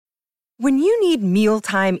When you need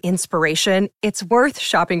mealtime inspiration, it's worth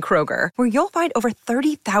shopping Kroger, where you'll find over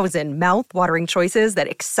 30,000 mouth-watering choices that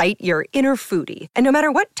excite your inner foodie. And no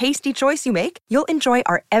matter what tasty choice you make, you'll enjoy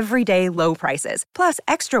our everyday low prices, plus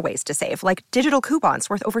extra ways to save, like digital coupons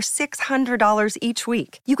worth over $600 each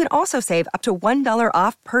week. You can also save up to $1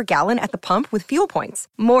 off per gallon at the pump with fuel points.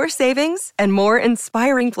 More savings and more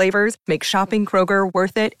inspiring flavors make shopping Kroger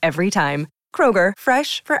worth it every time. Kroger,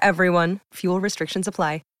 fresh for everyone. Fuel restrictions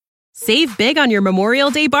apply. Save big on your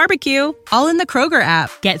Memorial Day barbecue, all in the Kroger app.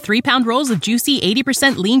 Get 3-pound rolls of juicy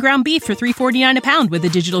 80% lean ground beef for $3.49 a pound with a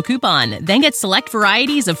digital coupon. Then get select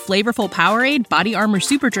varieties of flavorful Powerade, Body Armor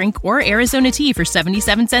Super Drink, or Arizona tea for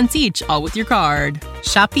 77 cents each, all with your card.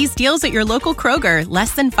 Shop these deals at your local Kroger,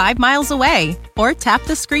 less than 5 miles away. Or tap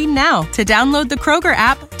the screen now to download the Kroger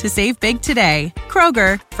app to save big today.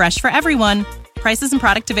 Kroger, fresh for everyone. Prices and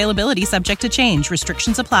product availability subject to change.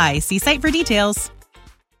 Restrictions apply. See site for details.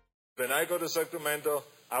 When I go to Sacramento,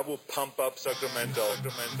 I will pump up Sacramento.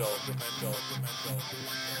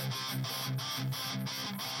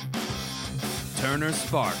 Turner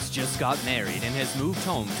Sparks just got married and has moved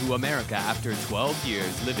home to America after 12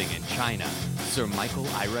 years living in China. Sir Michael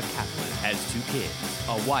Ira Kaplan has 2 kids,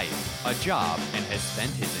 a wife, a job, and has spent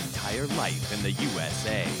his entire life in the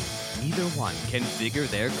USA. Neither one can figure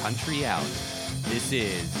their country out. This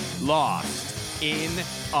is Lost in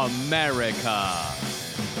America.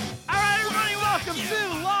 All right, everybody, welcome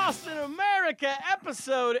to Lost in America,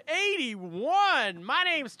 episode 81. My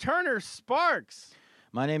name's Turner Sparks.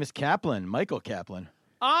 My name is Kaplan, Michael Kaplan.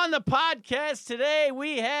 On the podcast today,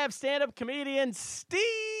 we have stand-up comedian Steve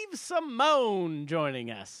Simone joining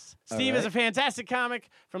us. Steve is a fantastic comic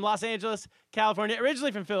from Los Angeles, California,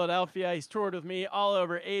 originally from Philadelphia. He's toured with me all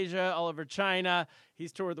over Asia, all over China.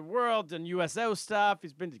 He's toured the world, done USO stuff.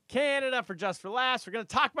 He's been to Canada for Just for Laughs. We're going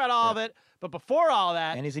to talk about all of it. But before all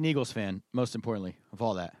that... And he's an Eagles fan, most importantly, of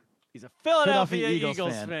all that. He's a Philadelphia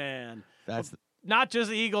Eagles fan. That's not just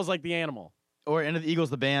the Eagles like the animal. Or any of the Eagles,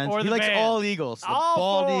 the band. Or he the likes band. all Eagles. The all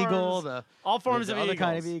bald forms, eagle, all forms of other eagles.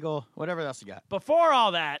 kind of eagle, whatever else you got. Before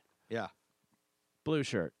all that... Yeah. Blue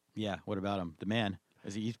shirt. Yeah, what about him? The man.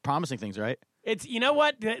 He's promising things, right? It's, you know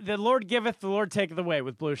what? The Lord giveth, the Lord taketh away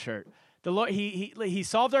with Blue Shirt. The Lord, he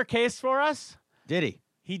solved our case for us. Did he?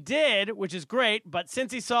 He did, which is great, but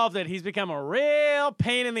since he solved it, he's become a real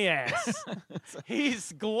pain in the ass.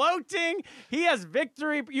 He's gloating. He has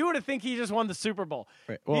victory. You would think he just won the Super Bowl.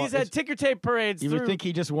 Right. Well, he's had ticker tape parades. You would think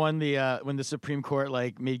he just won the when the Supreme Court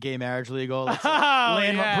made gay marriage legal.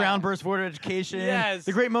 Brown versus Board of Education. Yes.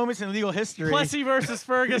 The great moments in legal history. Plessy versus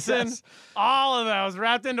Ferguson. Yes. All of those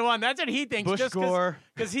wrapped into one. That's what he thinks. Bush just Gore.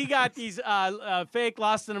 Because he got these fake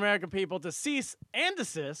Lost in America people to cease and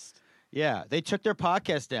desist. Yeah, they took their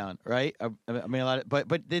podcast down, right? I mean,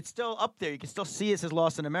 but it's still up there. You can still see it says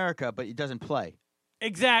Lost in America, but it doesn't play.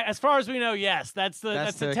 Exactly. As far as we know, yes. That's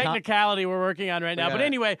the technicality we're working on right now. But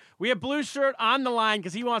anyway, we have Blue Shirt on the line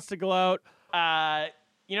because he wants to gloat. They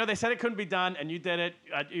said it couldn't be done, and you did it.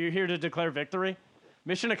 You're here to declare victory.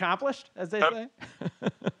 Mission accomplished, as they say.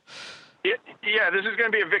 Yeah, this is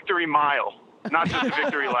going to be a victory mile, not just a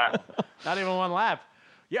victory lap. Not even one lap.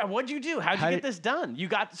 Yeah, what'd you do? How'd you get this done?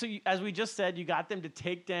 As we just said, you got them to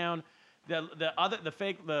take down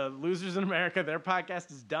the Losers in America. Their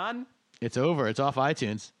podcast is done. It's over. It's off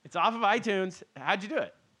iTunes. It's off of iTunes. How'd you do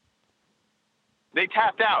it? They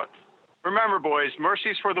tapped out. Remember, boys,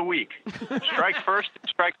 mercy's for the weak. Strike first,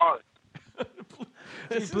 strike hard.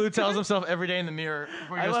 Blue tells himself every day in the mirror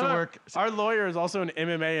before he goes to work. Our lawyer is also an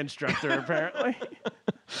MMA instructor, apparently.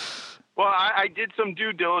 Well, I did some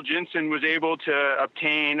due diligence and was able to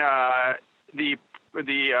obtain the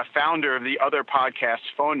founder of the other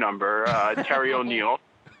podcast's phone number, Terry O'Neill.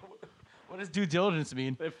 What does due diligence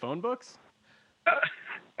mean? They have phone books?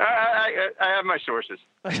 I have my sources.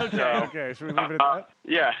 Okay. Should we leave it at that?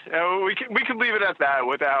 Yeah, we can leave it at that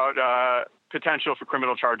without potential for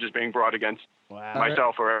criminal charges being brought against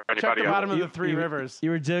myself or anybody Check the else. bottom of the Three Rivers.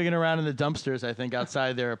 You were digging around in the dumpsters, I think,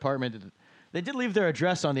 outside their apartment. They did leave their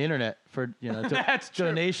address on the internet for That's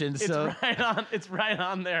donations. True. It's right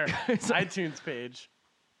on their iTunes page.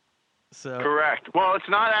 So correct. Well, it's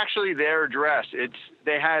not actually their address.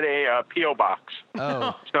 They had a P.O. box.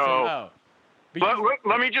 Oh.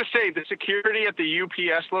 Let me just say, the security at the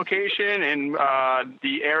UPS location in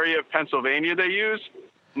the area of Pennsylvania they use,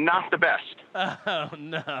 not the best. Oh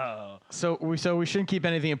no! So we shouldn't keep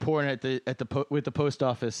anything important with the post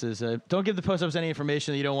office. Don't give the post office any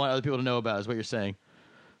information that you don't want other people to know about. Is what you're saying?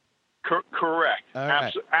 Correct. All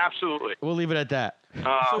right. Absolutely. We'll leave it at that.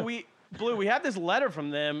 So we have this letter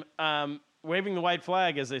from them, waving the white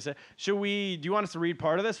flag, as they say. Do you want us to read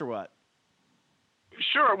part of this or what?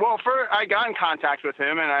 Sure. Well, I got in contact with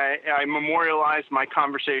him, and I memorialized my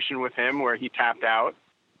conversation with him where he tapped out.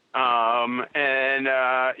 He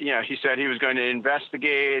said he was going to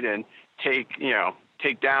investigate and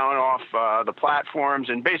take down off the platforms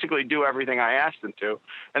and basically do everything I asked him to.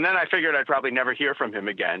 And then I figured I'd probably never hear from him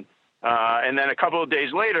again. And then a couple of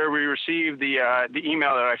days later, we received the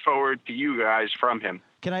email that I forwarded to you guys from him.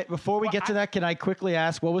 Before we get to that, can I quickly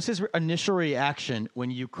ask, what was his initial reaction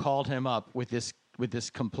when you called him up with this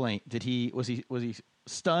complaint? Was he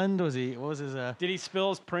stunned? What was his? Did he spill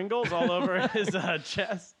his Pringles all over his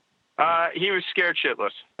chest? He was scared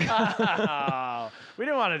shitless. Oh, we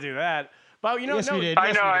didn't want to do that. But we did.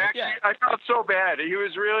 I know. I felt so bad. He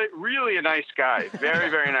was really, really a nice guy. Very,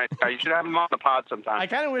 very nice guy. You should have him on the pod sometime. I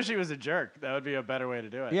kind of wish he was a jerk. That would be a better way to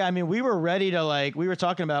do it. Yeah, I mean, we were ready to we were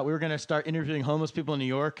talking about we were going to start interviewing homeless people in New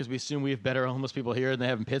York because we assume we have better homeless people here than they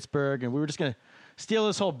have in Pittsburgh, and we were just going to steal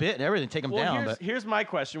this whole bit and everything, take them down. Here's my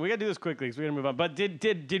question. We got to do this quickly because we got to move on. But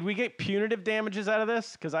did we get punitive damages out of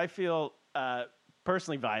this? Because I feel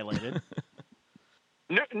personally violated.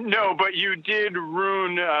 No, but you did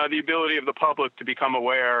ruin the ability of the public to become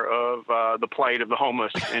aware of the plight of the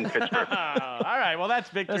homeless in Pittsburgh. All right, well, that's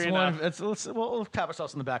victory enough. We'll tap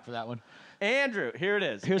ourselves on the back for that one. Andrew, here it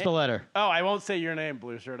is. Here's the letter. Oh, I won't say your name,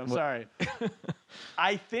 Blue Shirt. I'm sorry.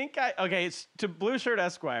 It's to Blue Shirt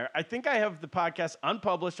Esquire. I think I have the podcast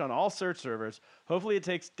unpublished on all search servers. Hopefully it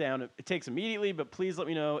takes immediately, but please let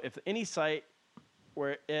me know if there's any site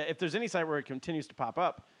where it continues to pop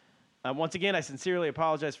up. Once again, I sincerely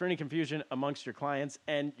apologize for any confusion amongst your clients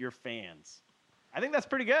and your fans. I think that's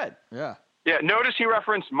pretty good. Yeah. Yeah, notice he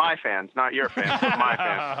referenced my fans, not your fans, but my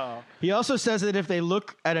fans. He also says that if they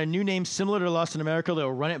look at a new name similar to Lost in America,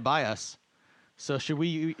 they'll run it by us. So should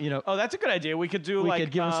we, Oh, that's a good idea. We could do we could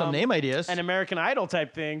give him some name ideas. An American Idol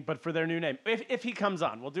type thing, but for their new name. If he comes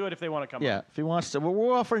on, we'll do it if they want to come on. Yeah, if he wants to.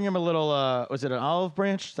 We're offering him a little, was it an olive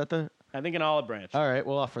branch? Is that the? I think an olive branch. All right,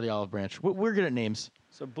 we'll offer the olive branch. We're good at names.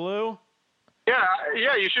 So Blue. Yeah.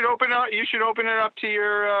 You should open it up to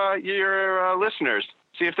your listeners.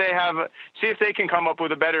 See if they can come up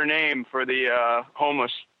with a better name for the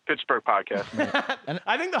homeless Pittsburgh podcast.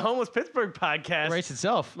 I think the homeless Pittsburgh podcast writes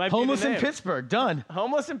itself. Might homeless be the in Pittsburgh. Done.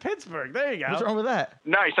 Homeless in Pittsburgh. There you go. What's wrong with that?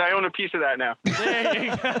 Nice. I own a piece of that now. There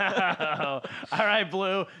you go. All right,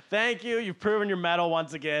 Blue. Thank you. You've proven your mettle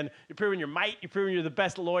once again. You've proven your might. You've proven you're the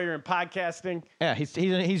best lawyer in podcasting. Yeah,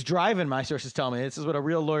 he's driving. My sources tell me this is what a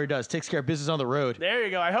real lawyer does. Takes care of business on the road. There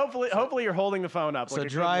you go. Hopefully you're holding the phone up. So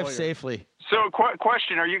drive safely. So,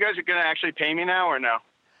 question: are you guys going to actually pay me now or no?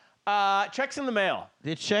 Check's in the mail.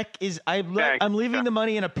 The check is I'm leaving the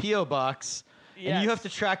money in a P.O. box, and you have to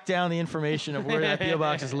track down the information of where that P.O.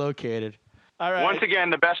 box is located. All right. Once again,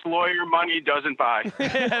 the best lawyer money doesn't buy.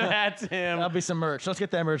 That's him. That'll be some merch. Let's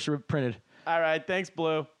get that merch printed. All right. Thanks,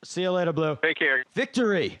 Blue. See you later, Blue. Take care.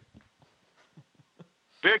 Victory.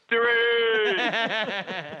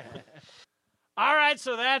 All right.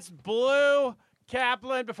 So that's Blue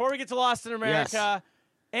Kaplan. Before we get to Lost in America,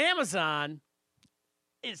 Amazon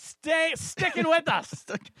is sticking with us.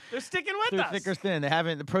 They're sticking with us. Through thick or thin.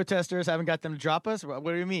 The protesters haven't got them to drop us? What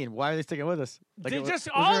do you mean? Why are they sticking with us?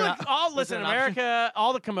 Listen, America,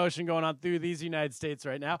 all the commotion going on through these United States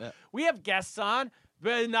right now. Yeah. We have guests on.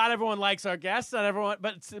 But not everyone likes our guests. Not everyone,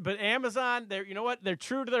 but Amazon, you know what? They're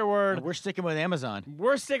true to their word. And we're sticking with Amazon.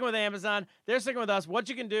 We're sticking with Amazon. They're sticking with us. What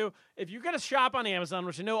you can do, if you're going to shop on Amazon,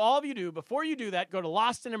 which I know all of you do, before you do that, go to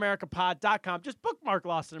lostinamericapod.com. Just bookmark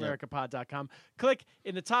lostinamericapod.com. Click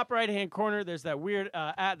in the top right-hand corner. There's that weird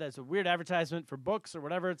ad. That's a weird advertisement for books or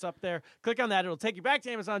whatever. It's up there. Click on that. It'll take you back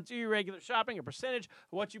to Amazon. Do your regular shopping. A percentage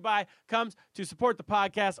of what you buy comes to support the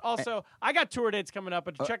podcast. Also, I got tour dates coming up,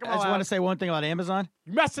 but check them all out. I just want to say one thing about Amazon.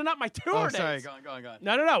 You're messing up my tour dates. Sorry. Go on.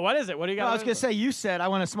 No. What is it? What do you got? I was going to say, you said, I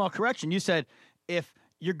want a small correction. You said, if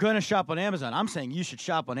you're going to shop on Amazon, I'm saying you should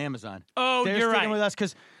shop on Amazon. Oh, They're you're right. sticking with us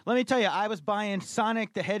because let me tell you, I was buying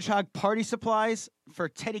Sonic the Hedgehog party supplies for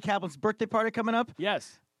Teddy Kaplan's birthday party coming up.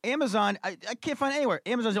 Yes. Amazon, I can't find anywhere.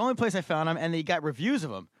 Amazon's the only place I found them, and they got reviews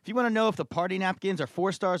of them. If you want to know if the party napkins are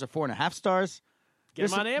 4 stars or 4.5 stars, get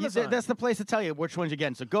them on Amazon. That's the place to tell you which ones you're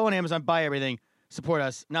getting. So go on Amazon, buy everything. Support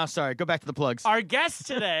us. No, sorry. Go back to the plugs. Our guest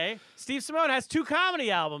today, Steve Simone, has 2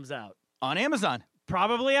 comedy albums out. On Amazon.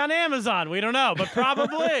 Probably on Amazon. We don't know, but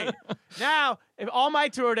probably. Now, if all my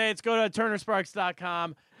tour dates, go to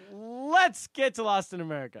turnersparks.com. Let's get to Lost in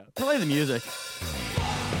America. Play the music.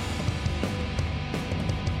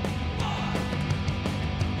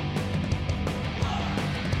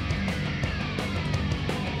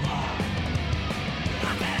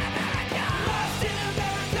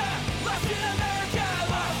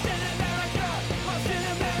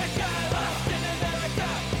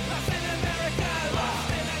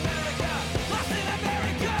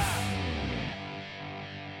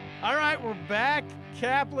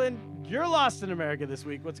 Kaplan, you're lost in America this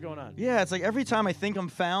week. What's going on? Yeah, it's like every time I think I'm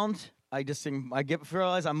found, I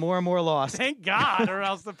realize I'm more and more lost. Thank God, or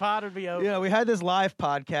else the pod would be over. We had this live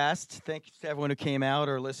podcast. Thanks to everyone who came out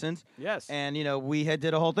or listened. Yes. And, we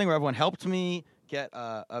did a whole thing where everyone helped me pick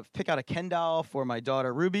out a Ken doll for my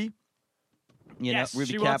daughter, Ruby. Yes,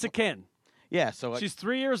 Ruby she wants a Ken. Yeah, so she's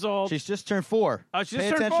 3 years old. She's just turned 4. Oh, she Pay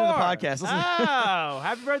just turned attention 4. to the podcast. Listen. Oh,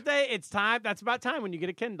 happy birthday. It's time. That's about time when you get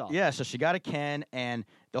a Ken doll. Yeah, so she got a Ken, and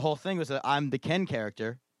the whole thing was that I'm the Ken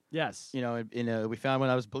character. Yes. We found when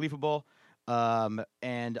I was believable. And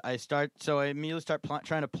I immediately start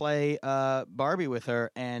trying to play Barbie with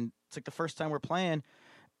her, and it's like the first time we're playing,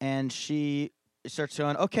 and she starts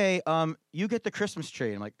going, okay, you get the Christmas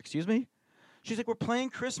tree. I'm like, excuse me? She's like, we're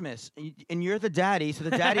playing Christmas, and you're the daddy, so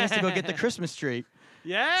the daddy has to go get the Christmas tree.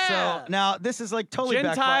 Yeah. So now this is like totally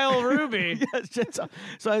Gentile Ruby. Yes, Gentile.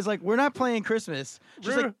 So I was like, we're not playing Christmas.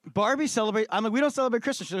 She's like, Barbie celebrate. I'm like, we don't celebrate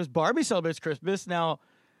Christmas. She goes, Barbie celebrates Christmas. Now,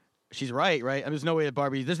 she's right? I mean, there's no way that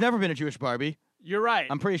Barbie. There's never been a Jewish Barbie. You're right.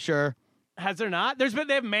 I'm pretty sure. Has there not? They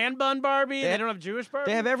have man bun Barbie. They don't have Jewish Barbie.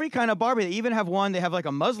 They have every kind of Barbie. They even have one. They have like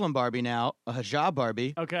a Muslim Barbie now, a hijab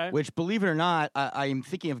Barbie. Okay. Which, believe it or not, I'm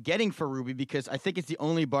thinking of getting for Ruby because I think it's the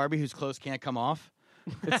only Barbie whose clothes can't come off.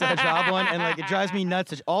 It's a hijab one, and like it drives me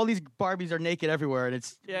nuts. All these Barbies are naked everywhere, and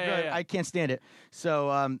it's I can't stand it. So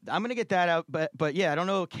I'm gonna get that out. But yeah, I don't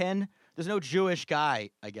know Ken. There's no Jewish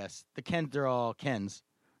guy. I guess the Kens are all Kens.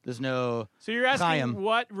 There's no. So you're asking Chaim.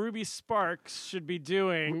 what Ruby Sparks should be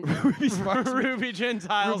doing? Ruby Sparks. Ruby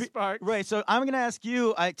Gentile Sparks. Right. So I'm going to ask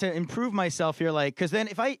you to improve myself here, because then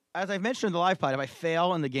as I've mentioned in the live pod, if I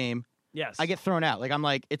fail in the game, yes, I get thrown out.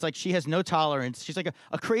 It's like she has no tolerance. She's like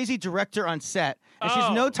a crazy director on set, and she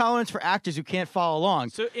has no tolerance for actors who can't follow along.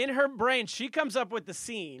 So in her brain, she comes up with the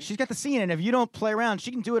scene. She's got the scene, and if you don't play around, she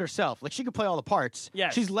can do it herself. Like she can play all the parts.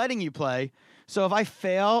 Yes. She's letting you play. So if I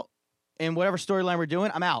fail in whatever storyline we're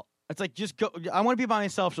doing, I'm out. It's like, just go. I want to be by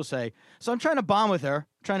myself, she'll say. So I'm trying to bond with her,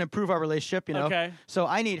 trying to improve our relationship, Okay. So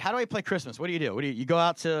how do I play Christmas? What do you do? You go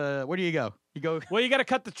out to, where do you go? You go. Well, you got to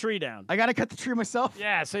cut the tree down. I got to cut the tree myself?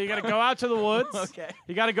 Yeah, so you got to go out to the woods. Okay.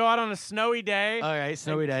 You got to go out on a snowy day. All right,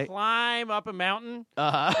 snowy day. Climb up a mountain.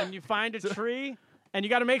 Uh-huh. And you find a tree. And you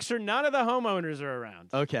got to make sure none of the homeowners are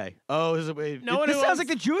around. Okay. Oh, this sounds like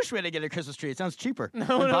the Jewish way to get a Christmas tree. It sounds cheaper.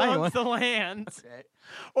 No one owns the land. Okay.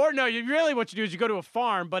 Or no, what you do is you go to a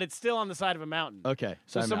farm, but it's still on the side of a mountain. Okay.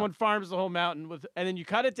 So someone farms the whole mountain and then you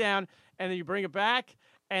cut it down, and then you bring it back,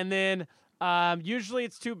 and then usually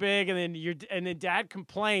it's too big, and then Dad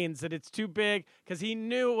complains that it's too big because he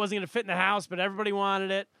knew it wasn't going to fit in the house, but everybody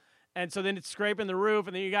wanted it, and so then it's scraping the roof,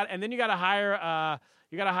 and then you got to hire.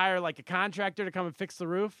 You got to hire like a contractor to come and fix the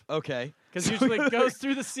roof. Okay. Because usually it goes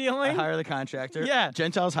through the ceiling. I hire the contractor. Yeah.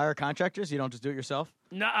 Gentiles hire contractors. You don't just do it yourself.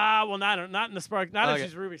 No, well, not in the Spark. Not if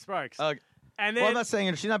she's Ruby Sparks. Okay. And then, I'm not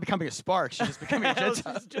saying she's not becoming a Spark. She's just becoming a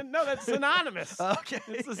Gentile. No, that's synonymous. Okay.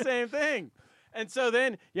 It's the same thing. And so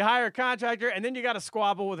then you hire a contractor, and then you got to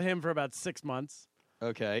squabble with him for about 6 months.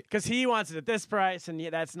 Okay. Because he wants it at this price, and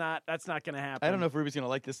that's not going to happen. I don't know if Ruby's going to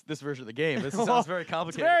like this version of the game. This sounds very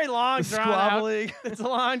complicated. It's very long, drawn squabbling. out. It's a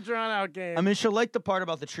long, drawn out game. I mean, she'll like the part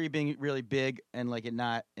about the tree being really big and like it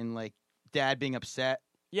not, and like Dad being upset.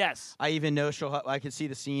 Yes. I even know I can see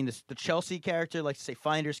the scene. The Chelsea character likes to say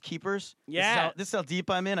 "finders keepers." Yeah. This is how deep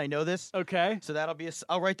I'm in. I know this. Okay. So that'll be.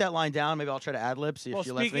 I'll write that line down. Maybe I'll try to ad lib. See if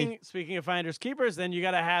she lets me. Speaking of finders keepers, then you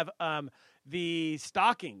got to have the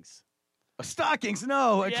stockings. Stockings?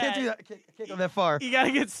 No, I can't do that. I can't go that far. You got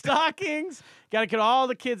to get stockings. Got to get all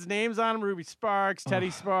the kids' names on them. Ruby Sparks, Teddy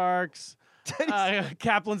Sparks,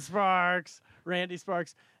 Kaplan Sparks, Randy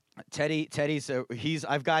Sparks. Teddy's.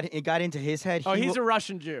 I've got into his head. He's a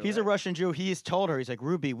Russian Jew. He's a Russian Jew. He's told her, he's like,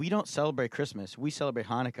 Ruby, we don't celebrate Christmas. We celebrate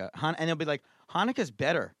Hanukkah. And they'll be like, Hanukkah's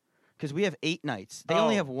better because we have 8 nights. They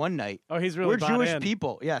only have 1 night. Oh, he's really We're Jewish in.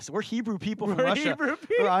 people. Yes, we're Hebrew people from We're Russia. Hebrew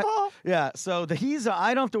people. Right? Yeah. So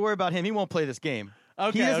I don't have to worry about him. He won't play this game.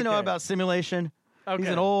 Okay, he doesn't know about simulation. Okay.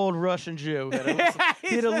 He's an old Russian Jew.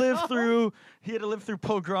 He had to live through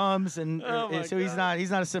pogroms, and so he's not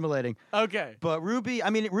assimilating. Okay. But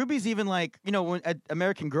Ruby's even like, when at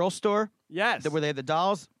American Girl store. Yes. Where they have the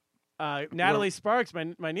dolls. Natalie Sparks,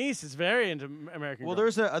 my niece, is very into American Girl.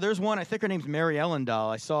 There's one, I think her name's Mary Ellen doll.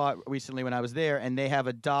 I saw it recently when I was there, and they have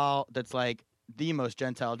a doll that's like the most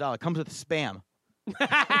Gentile doll. It comes with Spam.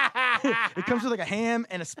 It comes with like a ham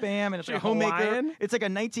and a Spam, and it's like a homemaker. Hawaiian? It's like a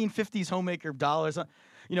 1950s homemaker doll or something.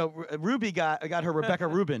 Ruby got her Rebecca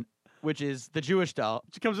Rubin, which is the Jewish doll.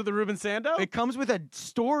 She comes with the Ruben Sando? It comes with a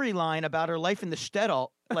storyline about her life in the shtetl.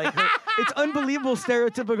 Like it's unbelievable,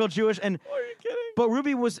 stereotypical Jewish. And Are you kidding? but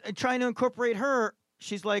Ruby was trying to incorporate her.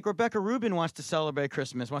 she's like, Rebecca Rubin wants to celebrate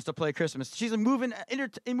Christmas, wants to play Christmas. She's moving.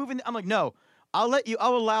 I'm like, no. I'll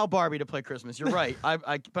allow Barbie to play Christmas. You're right.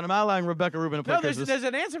 But I'm not allowing Rebecca Rubin to play Christmas. There's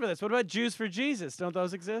an answer for this. What about Jews for Jesus? Don't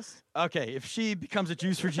those exist? Okay, if she becomes a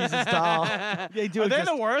Jews for Jesus doll, they do. Are they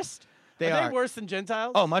the worst? They are they worse than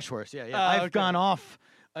Gentiles? Oh, much worse. Yeah. I've gone off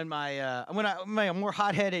on my my more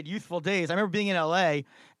hot-headed youthful days. I remember being in L.A.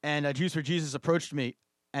 and Jews for Jesus approached me,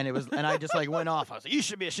 and I just like went off. I was like, "You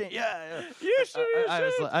should be ashamed." Yeah. You should be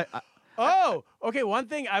ashamed. Oh, okay. One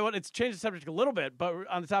thing it's changed the subject a little bit, but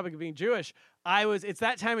on the topic of being Jewish, it's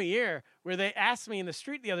that time of year where they asked me in the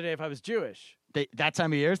street the other day if I was Jewish. That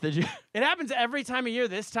time of year, did you? It happens every time of year.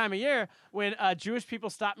 This time of year, when Jewish people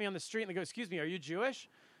stop me on the street and they go, "Excuse me, are you Jewish?"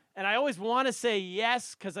 And I always want to say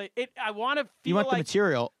yes because I want to feel you want like the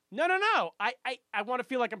material. No. I want to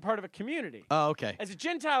feel like I'm part of a community. Oh, okay. As a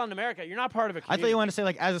Gentile in America, you're not part of a community. I thought you wanted to say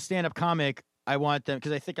like as a stand-up comic, I want them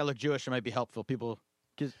because I think I look Jewish. It might be helpful. People.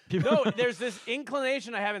 No, there's this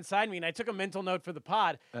inclination I have inside me, and I took a mental note for the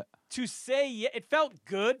pod to say it felt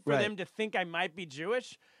good for them to think I might be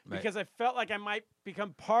Jewish because I felt like I might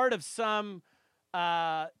become part of some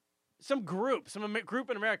group in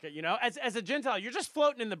America. You know, as a Gentile, you're just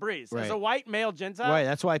floating in the breeze. As a white male Gentile, right?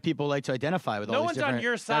 That's why people like to identify with all these different. No one's on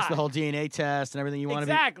your side. That's the whole DNA test and everything. You want to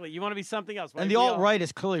be exactly. You want to be something else. And the alt-right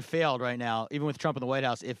has clearly failed right now, even with Trump in the White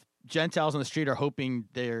House. If Gentiles on the street are hoping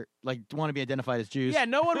they're want to be identified as Jews. Yeah,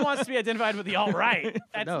 no one wants to be identified with the alt-right.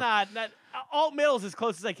 That's not alt-middle is as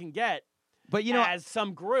close as I can get. But as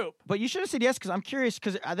some group. But you should have said yes because I'm curious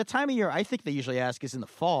because at the time of year I think they usually ask is in the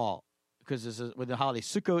fall because with the holiday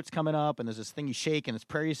Sukkot's coming up and there's this thing you shake and this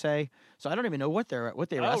prayer you say. So I don't even know what they were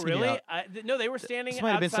asking. Oh, really? You no, they were standing. This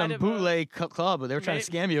might have been some bootleg club, but they were trying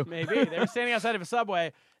to scam you. Maybe they were standing outside of a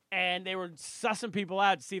Subway. And they were sussing people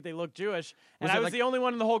out to see if they looked Jewish. And I was the only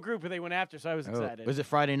one in the whole group who they went after, so I was excited. Was it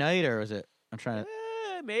Friday night or was it? I'm trying to.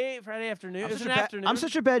 Maybe Friday afternoon. It was an afternoon. I'm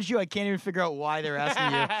such a bad Jew. I can't even figure out why they're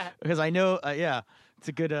asking you because I know. It's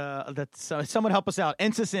a good. Someone help us out.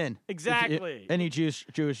 Ents in. Exactly. Any Jewish.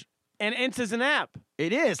 And Ents is an app.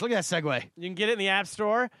 It is. Look at that segue. You can get it in the App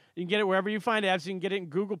Store. You can get it wherever you find apps. You can get it in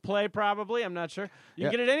Google Play, probably. I'm not sure. You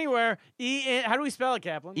can get it anywhere. How do we spell it,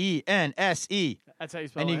 Kaplan? ENSE. That's how you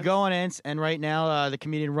spell it. And you go on Ents, and right now the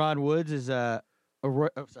comedian Ron Woods is Roy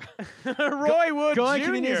Woods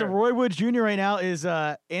Jr. Roy Woods Jr. right now is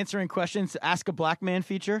answering questions. Ask a Black Man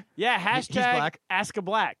feature. Yeah, hashtag black. Ask a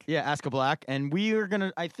Black. Yeah, Ask a Black. And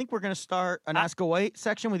I think we're gonna start an Ask a White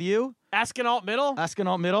section with you. Ask an Alt Middle. Ask an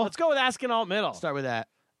Alt Middle. Let's go with Ask an Alt Middle. Start with that.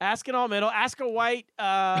 Ask an Alt Middle. Ask a White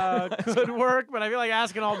could work, but I feel like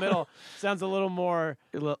Ask an Alt Middle sounds a little more.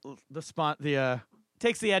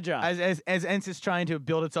 Takes the edge off. As Ents is trying to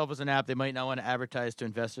build itself as an app, they might not want to advertise to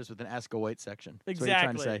investors with an Ask a White section. Exactly. That's what you're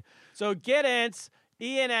trying to say. So get Ents,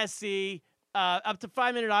 ENSC, up to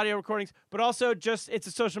 5-minute audio recordings, but also it's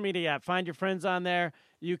a social media app. Find your friends on there.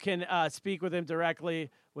 You can speak with them directly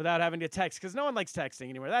without having to text because no one likes texting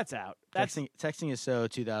anymore. That's out. Texting is so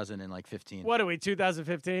 2015. What are we,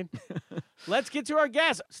 2015? Let's get to our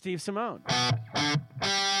guest, Steve Simone.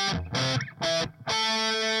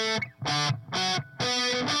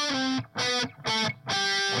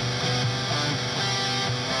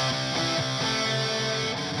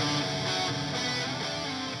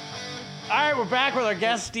 All right, we're back with our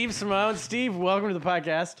guest, Steve Simone. Steve, welcome to the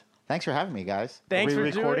podcast. Thanks for having me, guys. Thanks are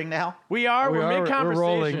we for recording now? We are. We're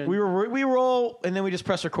mid-conversation. We're rolling. We roll, and then we just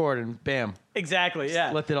press record, and bam. Exactly,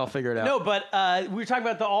 yeah. Let it all figure it out. No, but we were talking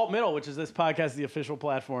about the Alt Middle, which is this podcast, the official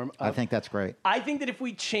platform. I think that's great. I think that if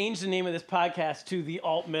we change the name of this podcast to the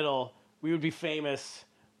Alt Middle, we would be famous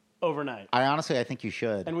overnight. I think you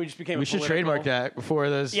should. And we just became We should trademark that before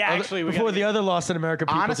those. Yeah, actually, before the other Lost in America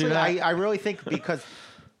people honestly, do that. I really think because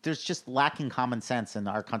there's just lacking common sense in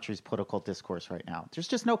our country's political discourse right now. There's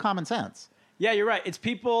just no common sense. Yeah, you're right. It's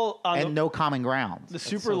people on no common ground. The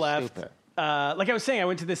super left. Like I was saying, I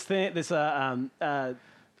went to this thing,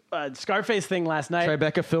 Scarface thing last night.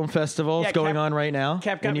 Tribeca Film Festival is going on right now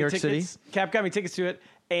in New York City. Cap got me tickets to it,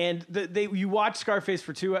 and you watch Scarface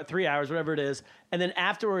for 3 hours, whatever it is, and then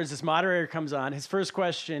afterwards, this moderator comes on. His first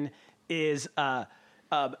question is,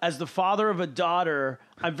 as the father of a daughter,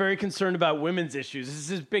 I'm very concerned about women's issues. This is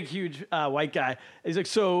this big, huge white guy. He's like,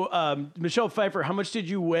 so Michelle Pfeiffer, how much did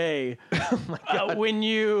you weigh when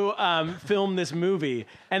you filmed this movie?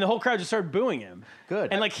 And the whole crowd just started booing him.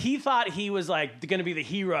 Good. And like he thought he was like going to be the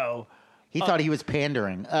hero. He thought he was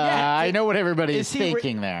pandering. I know what everybody is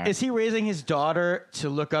thinking there. Is he raising his daughter to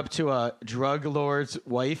look up to a drug lord's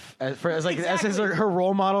wife as her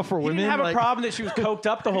role model for women? He didn't have a problem that she was coked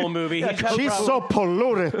up the whole movie. She's so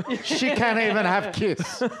polluted. She can't even have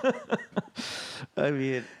kids. I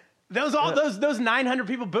mean, Those 900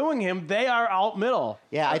 people booing him, they are alt middle.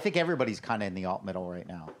 Yeah, I think everybody's kind of in the alt middle right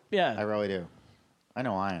now. Yeah. I really do. I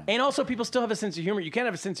know I am. And also, people still have a sense of humor. You can't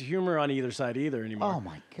have a sense of humor on either side either anymore. Oh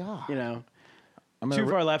my God. You know, too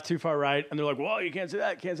far left, too far right, and they're like, "Whoa, you can't say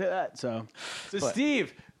that, can't say that." So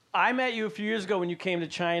Steve, I met you a few years ago when you came to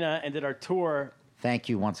China and did our tour, Thank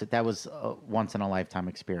you. That was a once in a lifetime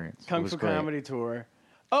experience. Kung Fu Comedy Tour.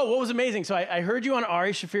 Oh, what was amazing! So I heard you on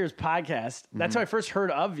Ari Shaffir's podcast. That's how I first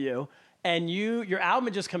heard of you. And your album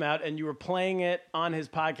had just come out, and you were playing it on his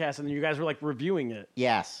podcast, and you guys were like reviewing it.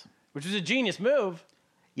 Yes. Which was a genius move.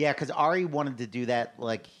 Yeah, because Ari wanted to do that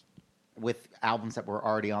like with albums that were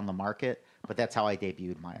already on the market, but that's how I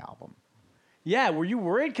debuted my album. Yeah, were you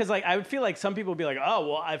worried? Because like I would feel like some people would be like, "Oh,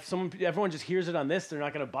 well, if everyone just hears it on this, they're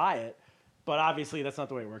not going to buy it." But obviously, that's not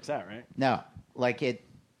the way it works out, right? No, like it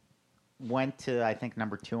went to I think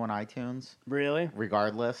number 2 on iTunes. Really?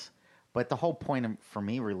 Regardless. But the whole point for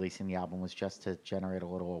me releasing the album was just to generate a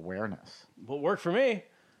little awareness. Well, it worked for me.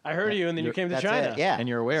 I heard you, and then you came to China. It, yeah. And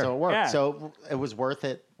you're aware. So it worked. Yeah. So it was worth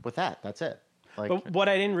it with that. That's it. Like, But what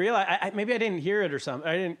I didn't realize, maybe I didn't hear it or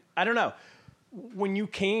something. I don't know. When you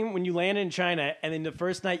landed in China, and then the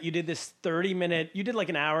first night you did this 30-minute, you did like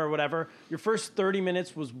an hour or whatever. Your first 30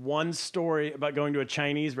 minutes was one story about going to a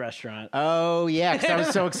Chinese restaurant. oh, yeah, because I was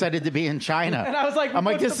so excited to be in China. And I was like, I'm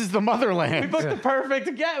like, this is the motherland. We booked the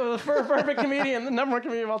perfect perfect comedian, the number one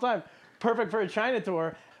comedian of all time. Perfect for a China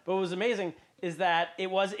tour. But what was amazing is that it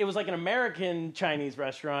was like an American Chinese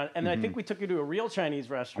restaurant, and then I think we took you to a real Chinese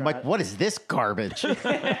I'm restaurant. like, what is this garbage?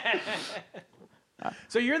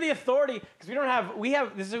 So you're the authority, because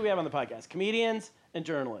this is who we have on the podcast: comedians and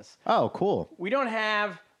journalists. Oh, cool. We don't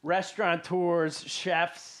have restaurateurs,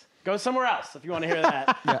 chefs. Go somewhere else if you want to hear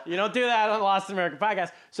that. You don't do that on the Lost in America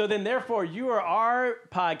podcast. So then, therefore, you are our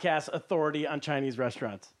podcast authority on Chinese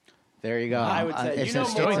restaurants. There you go. I would say it's, you know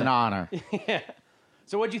it's more. an honor. Yeah.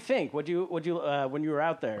 So what'd you think? When you were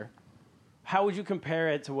out there, how would you compare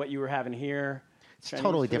it to what you were having here? It's a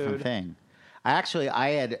totally different thing.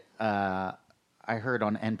 I heard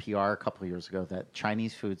on NPR a couple of years ago that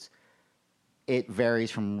Chinese foods, it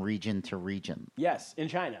varies from region to region. Yes, in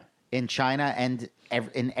China. In China and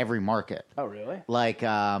in every market. Oh, really? Like,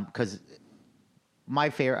 because my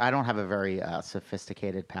favorite, I don't have a very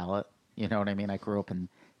sophisticated palate. You know what I mean? I grew up in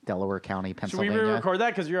Delaware County, Should we Pennsylvania. re-record that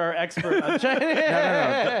because you're our expert on China?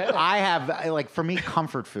 No. I have, like, for me,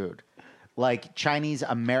 comfort food. Like Chinese,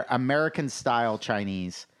 American style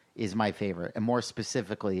Chinese is my favorite. And more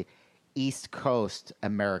specifically, East Coast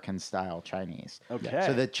American style Chinese. Okay.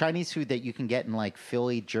 So the Chinese food that you can get in like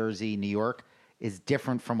Philly, Jersey, New York is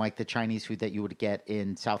different from like the Chinese food that you would get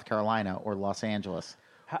in South Carolina or Los Angeles.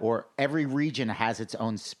 Or every region has its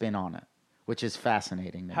own spin on it, which is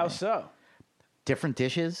fascinating to me. How so? Different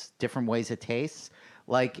dishes, different ways it tastes.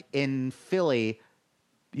 Like in Philly,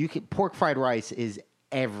 pork fried rice is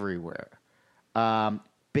everywhere.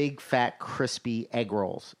 Big, fat, crispy egg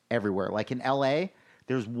rolls everywhere. Like in LA,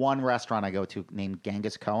 there's one restaurant I go to named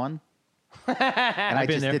Genghis Cohen. And I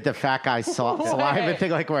just did the fat guy saliva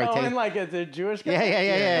thing, like where I Cohen, take. like the Jewish guy?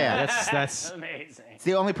 Yeah. That's amazing. It's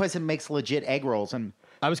the only place that makes legit egg rolls. And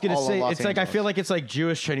I was going to all of say, Los it's like, I Angeles. feel like it's like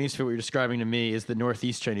Jewish Chinese food. What you're describing to me is the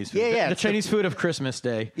Northeast Chinese food. Yeah. The Chinese food of Christmas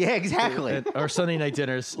Day. Yeah, exactly. Or Sunday night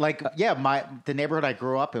dinners. Like, yeah, the neighborhood I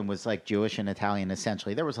grew up in was like Jewish and Italian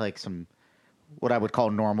essentially. There was like some what I would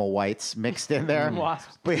call normal whites mixed in there.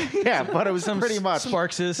 Wasps. But it was pretty much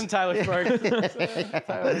Sparkses. Some Tyler Sparks.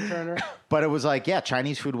 Tyler Turner. But it was like, yeah,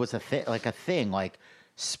 Chinese food was a thing, like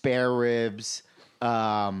spare ribs,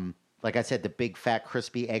 like I said, the big fat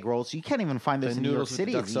crispy egg rolls. You can't even find those The in New York noodles with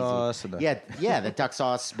City. the duck It's sauce easy. and Yeah, the duck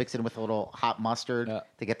sauce mixed in with a little hot mustard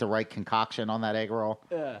to get the right concoction on that egg roll.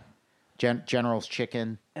 Yeah. General's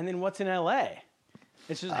chicken. And then what's in L.A.?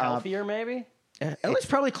 It's just healthier, maybe? LA's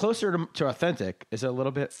probably closer to authentic. Is it a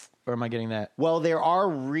little bit, or am I getting that? Well, there are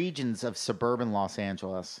regions of suburban Los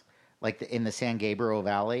Angeles, like in the San Gabriel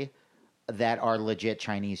Valley, that are legit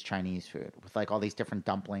Chinese food with like all these different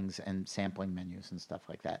dumplings and sampling menus and stuff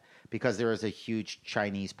like that, because there is a huge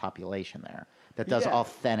Chinese population there that does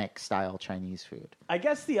authentic style Chinese food. I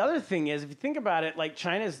guess the other thing is, if you think about it, like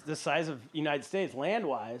China's the size of the United States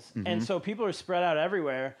land-wise, and so people are spread out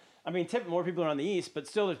everywhere. I mean, more people are on the east, but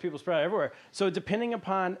still there's people spread out everywhere. So depending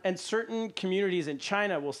upon, and certain communities in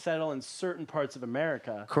China will settle in certain parts of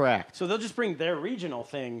America. Correct. So they'll just bring their regional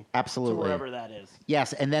thing Absolutely. to wherever that is.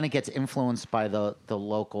 Yes, and then it gets influenced by the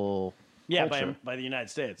local culture. by the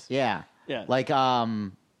United States. Yeah. Yeah. Like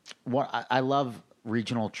what I love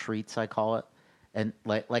regional treats, I call it. And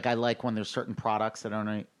like I like when there's certain products that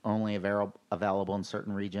are only available in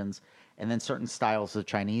certain regions, and then certain styles of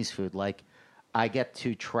Chinese food. Like I get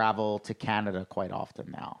to travel to Canada quite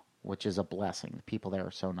often now, which is a blessing. The people there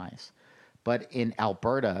are so nice. But in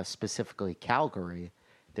Alberta, specifically Calgary,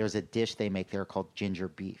 there's a dish they make there called ginger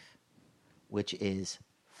beef, which is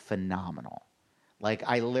phenomenal. Like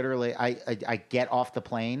I literally, I get off the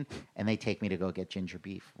plane and they take me to go get ginger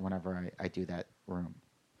beef whenever I do that room.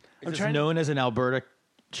 Is this known as an Alberta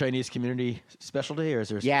Chinese community specialty, or is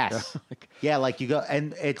there? Yes. Yeah, like you go,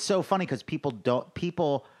 and it's so funny because people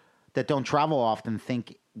that don't travel often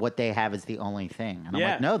think what they have is the only thing. And I'm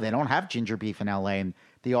like, no, they don't have ginger beef in LA. And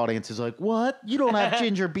the audience is like, what? You don't have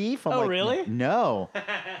ginger beef? I'm Oh, like, really? No.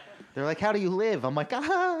 They're like, how do you live? I'm like,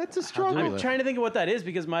 it's a struggle. I'm trying to think of what that is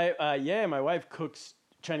because my wife cooks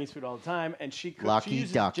Chinese food all the time, and she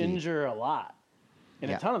uses ginger a lot in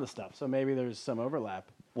a ton of the stuff. So maybe there's some overlap.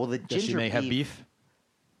 Well, the Does she have beef?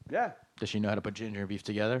 Yeah. Does she know how to put ginger and beef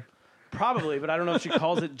together? Probably, but I don't know if she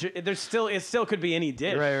calls it. It still could be any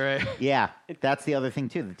dish. Right. Yeah, that's the other thing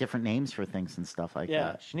too. The different names for things and stuff like Yeah.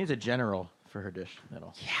 that. She needs a general for her dish.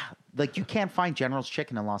 That'll. Yeah, like you can't find General's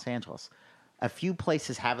Chicken in Los Angeles. A few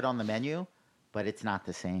places have it on the menu, but it's not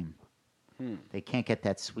the same. They can't get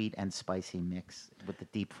that sweet and spicy mix with the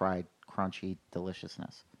deep fried, crunchy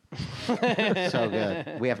deliciousness. So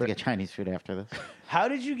good. We have to get Chinese food after this. How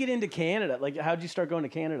did you get into Canada? Like, how did you start going to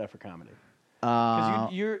Canada for comedy?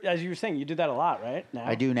 Because you're as you were saying, you did that a lot, right? Now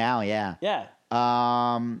I do now, yeah. Yeah.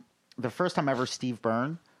 The first time ever, Steve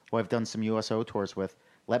Byrne, who I've done some USO tours with,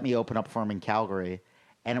 let me open up for him in Calgary.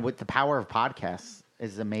 And with the power of podcasts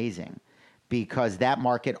is amazing because that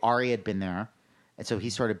market, Ari had been there. And so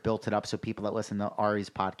he sort of built it up so people that listen to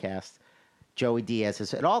Ari's podcast, Joey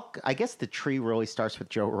Diaz, I guess the tree really starts with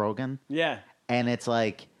Joe Rogan. Yeah. And it's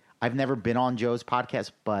like, I've never been on Joe's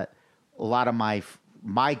podcast, but a lot of my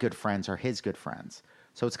good friends are his good friends.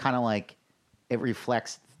 So it's kind of like it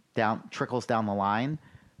trickles down the line.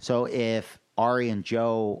 So if Ari and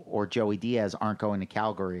Joe or Joey Diaz aren't going to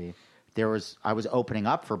Calgary, I was opening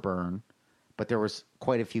up for Byrne, but there was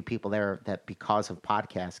quite a few people there that because of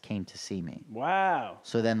podcasts came to see me. Wow.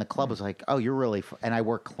 So then the club was like, oh, you're really, and I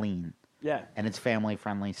work clean. Yeah. And it's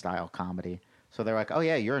family-friendly style comedy. So they're like, oh,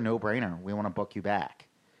 yeah, you're a no-brainer. We want to book you back.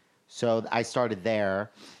 So I started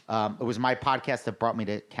there. It was my podcast that brought me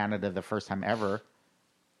to Canada the first time ever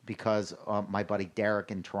because my buddy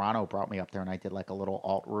Derek in Toronto brought me up there, and I did like a little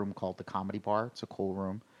alt room called the Comedy Bar. It's a cool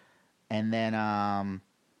room. And then I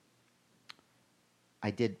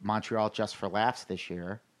did Montreal Just for Laughs this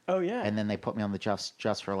year. Oh, yeah. And then they put me on the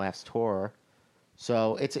Just for Laughs tour.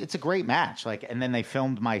 So it's a great match. And then they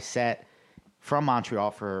filmed my set from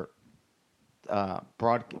Montreal for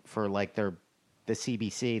like the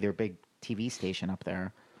CBC, their big TV station up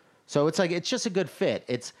there. So it's just a good fit.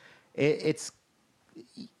 It's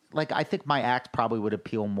like I think my act probably would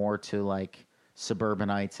appeal more to like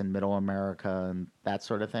suburbanites and middle America and that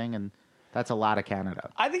sort of thing, and that's a lot of Canada.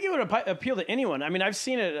 I think it would appeal to anyone. I mean, I've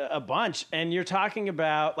seen it a bunch, and you're talking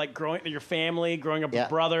about like your family, growing up with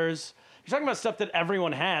brothers. You're talking about stuff that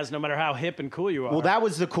everyone has, no matter how hip and cool you are. Well, that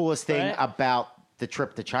was the coolest thing about the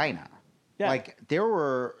trip to China. Yeah. Like there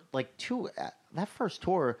were like that first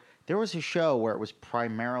tour, there was a show where it was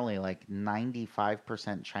primarily like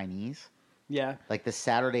 95% Chinese. Yeah. Like the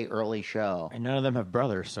Saturday early show. And none of them have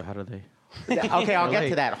brothers, so how do they? Okay, I'll get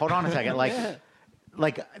to that. Hold on a second.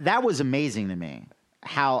 Like that was amazing to me.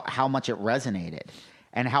 How much it resonated,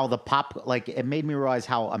 and how the pop it made me realize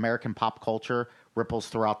how American pop culture ripples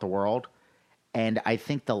throughout the world. And I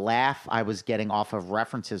think the laugh I was getting off of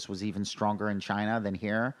references was even stronger in China than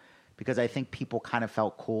here, because I think people kind of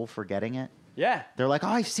felt cool for getting it. Yeah. They're like, oh,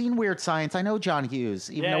 I've seen Weird Science. I know John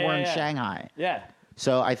Hughes, even though we're in Shanghai. Yeah.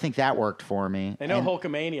 So I think that worked for me. They know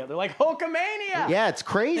Hulkamania. They're like, Hulkamania! Yeah, it's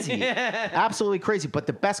crazy. Absolutely crazy. But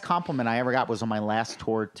the best compliment I ever got was on my last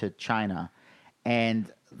tour to China.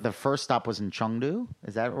 And the first stop was in Chengdu.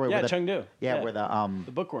 Is that where? Yeah, Chengdu. Yeah, where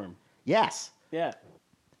the bookworm. Yes. Yeah.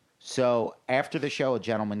 So after the show, a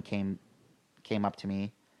gentleman came up to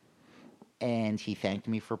me, and he thanked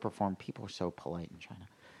me for performing. People are so polite in China.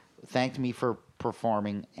 Thanked me for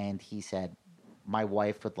performing, and he said, my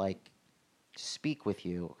wife would like to speak with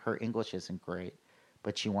you. Her English isn't great,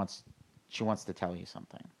 but she wants to tell you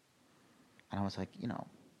something. And I was like,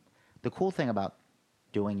 the cool thing about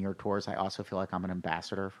doing your tours, I also feel like I'm an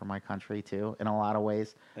ambassador for my country too, in a lot of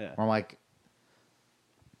ways. Yeah. Where I'm like,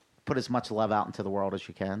 put as much love out into the world as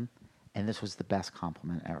you can. And this was the best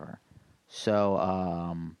compliment ever.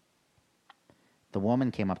 So the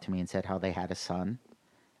woman came up to me and said how they had a son.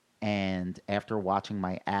 And after watching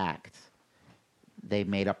my act, they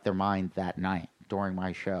made up their mind that night during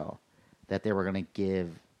my show that they were going to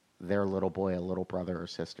give their little boy a little brother or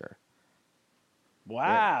sister.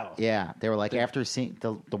 Wow. Yeah, they were like, after seeing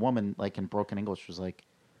the woman, like in broken English, was like,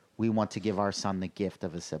 we want to give our son the gift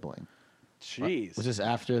of a sibling. Jeez. Was this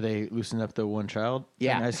after they loosened up the one child?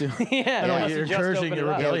 Yeah. I assume. Yeah. I know they you're just encouraging opened your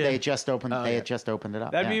it up. rebellion. They had just opened. They had just opened it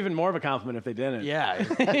up. That'd be yeah. even more of a compliment if they didn't. Yeah.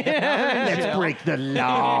 Let's break the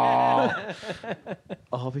law.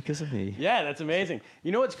 All because of me. Yeah, that's amazing.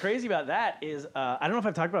 You know what's crazy about that is, I don't know if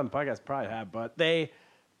I've talked about it on the podcast, probably have, but they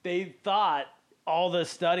thought all the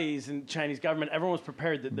studies in Chinese government, everyone was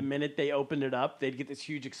prepared that the minute they opened it up, they'd get this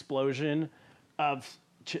huge explosion of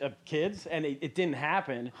kids, and it didn't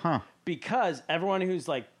happen because everyone who's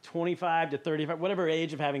like 25 to 35, whatever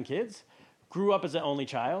age of having kids, grew up as an only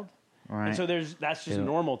child. Right. And so that's just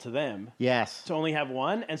normal to them. Yes. To only have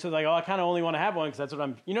one. And so like, I kind of only want to have one because that's what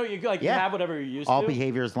I'm, you have whatever you're used All to.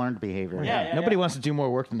 behavior is learned behavior. Yeah. Nobody wants to do more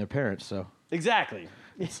work than their parents, so. Exactly.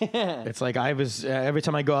 It's like I was, every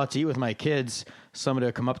time I go out to eat with my kids, somebody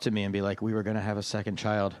would come up to me and be like, we were going to have a second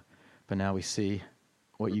child, but now we see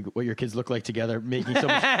what your kids look like together, making so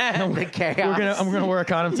much The chaos. I'm gonna wear a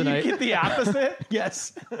condom tonight. You get the opposite?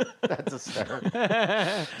 Yes. That's hysterical.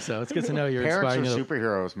 So it's good to know you're Parents inspiring. are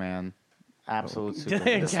superheroes, man. Absolute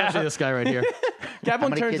superheroes. Especially this guy right here. Gavin How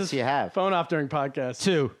many turns kids his do you have? phone off during podcasts.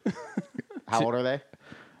 2. How old are they?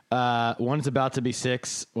 One's about to be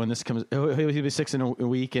 6 when this comes. He'll be 6 in a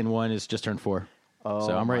week, and one is just turned 4. Oh,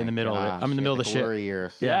 so I'm right in the my middle of it. gosh. I'm in the middle of the shit. glory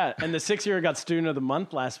years. Yeah, and the 6-year got Student of the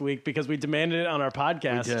Month last week because we demanded it on our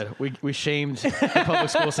podcast. We shamed the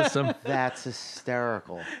public school system. That's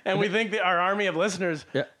hysterical. And we think that our army of listeners,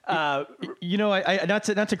 I not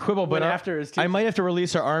to quibble, but after his I teacher. might have to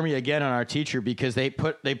release our army again on our teacher because they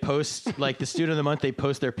post like the Student of the Month. They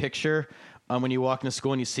post their picture when you walk into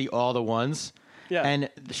school and you see all the ones. Yeah.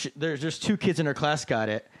 And there's 2 kids in her class got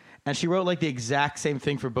it. And she wrote like the exact same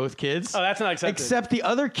thing for both kids. Oh, that's not accepted. Except the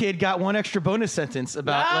other kid got one extra bonus sentence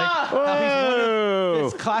about how he's one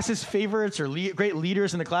of his class's favorites or great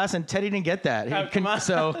leaders in the class, and Teddy didn't get that. Come on.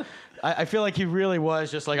 So I feel like he really was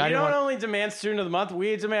just like, We I don't only demand Student of the Month,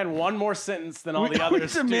 we demand one more sentence than all the other we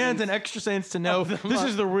demand students. an extra sentence to know this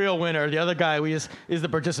is the real winner. The other guy is the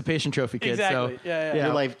participation trophy kid. Exactly. So, Yeah.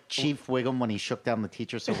 You're like Chief Wiggum when he shook down the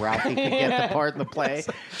teacher so Ralphie could get the part in the play.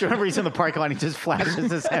 Do you remember he's in the parking lot and he just flashes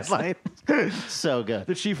his headlight? So good.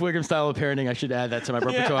 the Chief Wiggum style of parenting. I should add that to my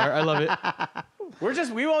repertoire. I love it.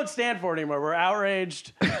 we won't stand for it anymore. We're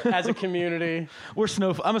outraged as a community.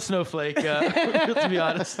 I'm a snowflake, to be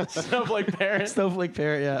honest. Snowflake parents. Snowflake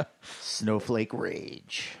parent, yeah. Snowflake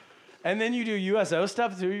rage. And then you do USO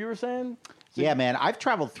stuff too, you were saying? Yeah, man. I've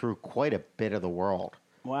traveled through quite a bit of the world.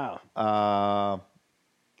 Wow.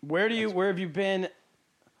 Where have you been?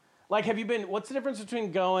 Like, what's the difference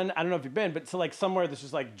between going, I don't know if you've been, but to like somewhere that's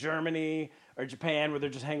just like Germany or Japan where they're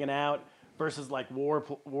just hanging out versus like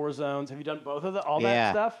war zones? Have you done both of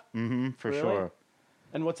that stuff? Mm-hmm, for Really? sure.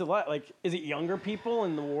 And what's it like? Like, is it younger people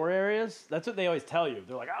in the war areas? That's what they always tell you.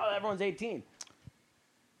 They're like, oh, everyone's 18.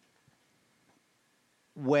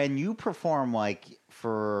 When you perform, like,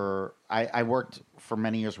 I worked for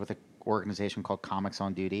many years with an organization called Comics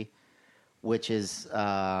on Duty, which is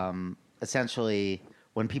essentially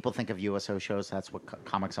when people think of USO shows, that's what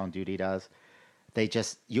Comics on Duty does.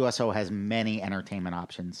 USO has many entertainment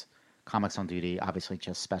options. Comics on Duty obviously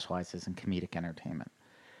just specializes in comedic entertainment.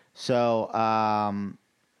 So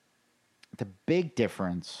the big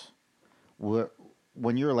difference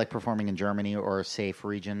when you're like performing in Germany or a safe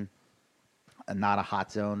region, not a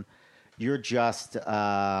hot zone, you're just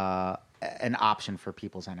an option for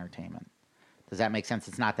people's entertainment. Does that make sense?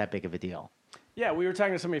 It's not that big of a deal. Yeah, we were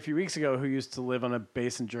talking to somebody a few weeks ago who used to live on a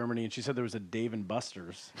base in Germany, and she said there was a Dave &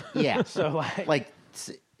 Buster's. Yeah. So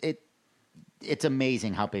it's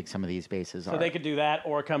amazing how big some of these bases are. So they could do that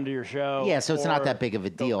or come to your show. Yeah, so it's not that big of a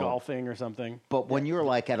go deal. golfing or something. But when you're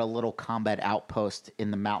like at a little combat outpost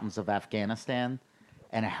in the mountains of Afghanistan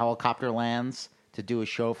and a helicopter lands to do a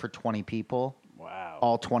show for 20 people, wow,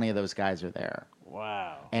 all 20 of those guys are there.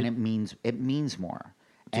 Wow. And it means more.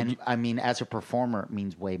 And I mean, as a performer, it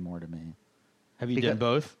means way more to me. Have you done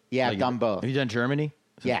both? Yeah, I've done both. Have you done Germany?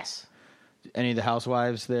 Yes. Any of the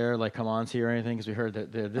housewives there like come on to you or anything? Because we heard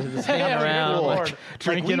that they're just hanging around, like,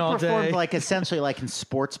 drinking all day. We performed like essentially like in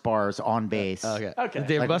sports bars on base. Okay.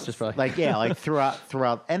 Dave & Buster's probably. Like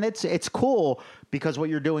throughout, and it's cool because what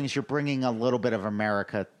you're doing is you're bringing a little bit of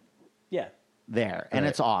America there, and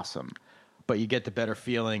it's awesome. But you get the better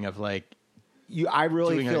feeling of like I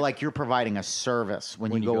really feel like you're providing a service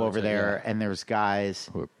when you go over there, and there's guys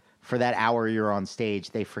for that hour you're on stage.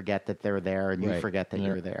 They forget that they're there, and you forget that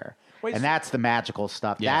you're there. And that's the magical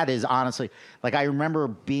stuff. Yeah. That is honestly, like, I remember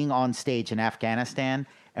being on stage in Afghanistan,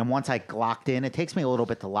 and once I locked in, it takes me a little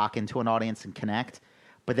bit to lock into an audience and connect.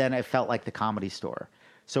 but then it felt like the Comedy Store.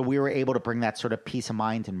 So we were able to bring that sort of peace of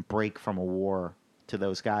mind and break from a war to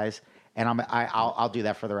those guys. And I'll do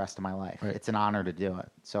that for the rest of my life. Right. It's an honor to do it.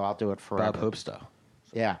 So I'll do it forever. Bob Hope style.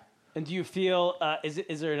 Yeah. And do you feel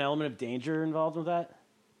is there an element of danger involved with that?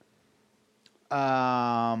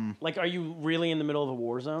 Like, are you really in the middle of a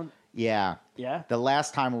war zone? Yeah. Yeah. The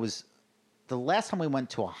last time we went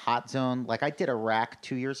to a hot zone, like I did Iraq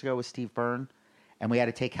 2 years ago with Steve Byrne, and we had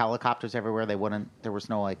to take helicopters everywhere. There was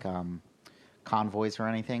no like convoys or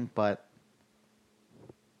anything, but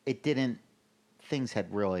things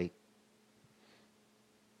had really,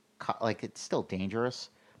 like, it's still dangerous,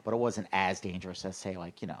 but it wasn't as dangerous as, say,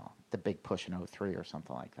 like, the big push in 2003 or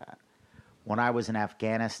something like that. When I was in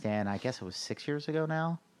Afghanistan, I guess it was 6 years ago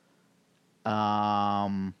now,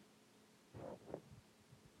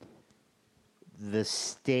 the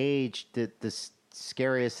stage, the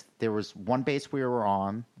scariest, there was one base we were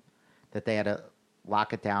on that they had to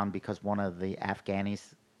lock it down because one of the Afghani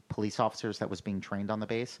police officers that was being trained on the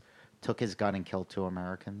base took his gun and killed 2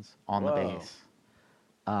 Americans on the base.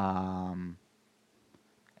 And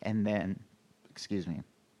then,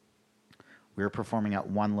 we were performing at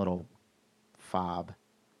one little fob,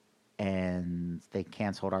 and they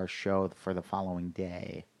canceled our show for the following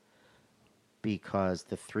day because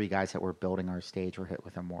the 3 guys that were building our stage were hit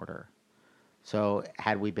with a mortar. So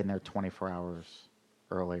had we been there 24 hours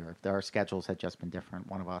earlier, if our schedules had just been different,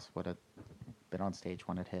 one of us would have been on stage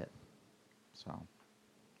when it hit. So,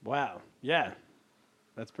 wow, yeah,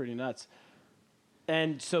 that's pretty nuts.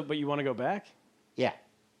 And so, but you want to go back?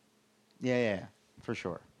 Yeah, for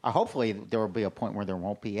sure. Hopefully, there will be a point where there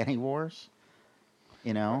won't be any wars.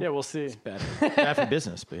 Yeah, we'll see. It's bad for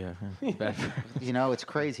business, but yeah, bad for... It's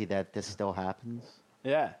crazy that this still happens.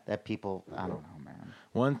 Yeah, that people, I don't know, man.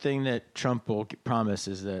 One thing that Trump will promise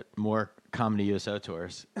is that more comedy USO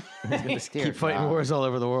tours. He's going to keep fighting wars all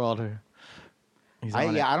over the world.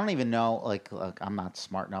 I don't even know. Like, I'm not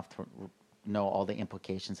smart enough to know all the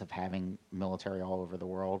implications of having military all over the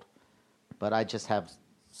world, but I just have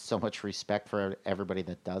so much respect for everybody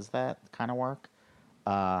that does that kind of work,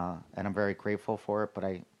 and I'm very grateful for it. But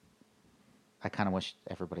I kind of wish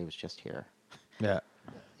everybody was just here. Yeah.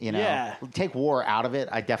 Take war out of it.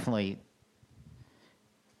 I definitely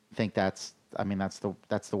think that's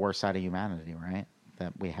the worst side of humanity, right?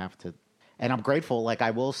 That we have to, and I'm grateful. Like,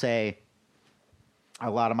 I will say, a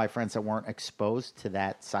lot of my friends that weren't exposed to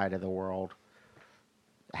that side of the world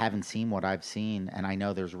haven't seen what I've seen, and I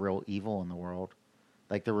know there's real evil in the world.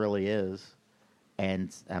 Like, there really is.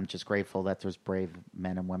 And I'm just grateful that there's brave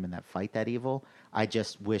men and women that fight that evil. I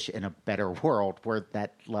just wish in a better world where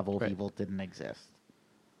that level of evil didn't exist.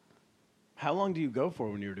 How long do you go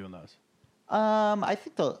for when you were doing those? I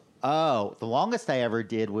think the longest I ever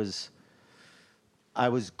did was I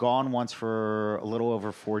was gone once for a little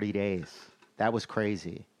over 40 days. That was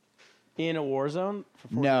crazy. In a war zone? For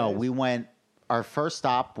 40 days? We went, our first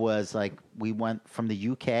stop was we went from the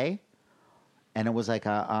UK, and it was like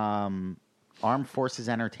a Armed Forces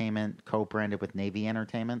Entertainment co-branded with Navy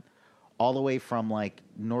Entertainment, all the way from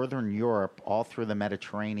Northern Europe, all through the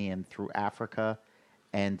Mediterranean, through Africa,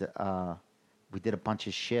 and we did a bunch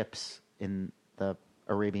of ships in the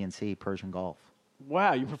Arabian Sea, Persian Gulf.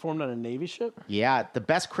 Wow, you performed on a Navy ship? Yeah, the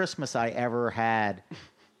best Christmas I ever had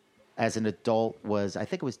as an adult was, I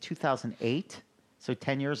think it was 2008, so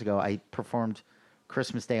 10 years ago, I performed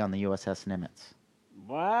Christmas Day on the USS Nimitz.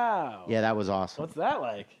 Wow. Yeah, that was awesome. What's that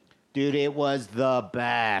like? Dude, it was the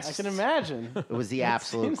best. I can imagine. It was the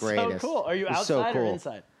absolute greatest. So cool. Are you outside or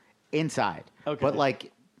inside? Inside. Okay. But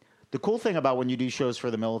the cool thing about when you do shows for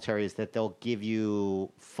the military is that they'll give you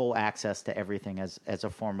full access to everything as a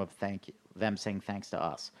form of thank you, them saying thanks to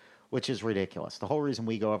us, which is ridiculous. The whole reason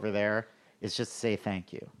we go over there is just to say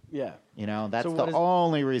thank you. Yeah. That's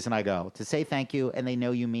only reason I go, to say thank you, and they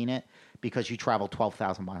know you mean it because you travel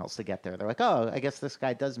 12,000 miles to get there. They're like, oh, I guess this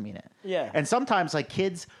guy does mean it. Yeah. And sometimes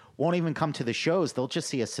kids won't even come to the shows. They'll just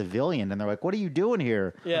see a civilian, and they're like, what are you doing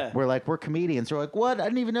here? Yeah. We're like, we're comedians. They're like, what? I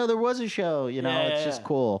didn't even know there was a show. It's just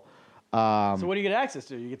cool. So what do you get access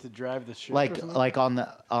to? You get to drive the ship?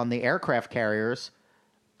 On the aircraft carriers,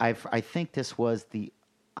 I think this was the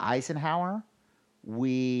Eisenhower.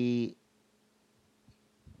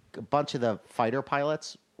 A bunch of the fighter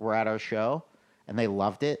pilots were at our show, and they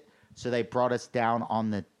loved it. So they brought us down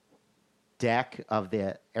on the deck of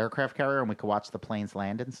the aircraft carrier, and we could watch the planes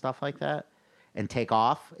land and stuff like that and take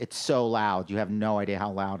off. It's so loud. You have no idea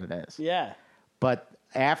how loud it is. Yeah. But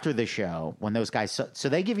after the show, when those guys... So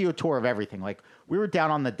they give you a tour of everything. We were down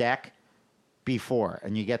on the deck before,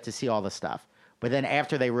 and you get to see all the stuff. But then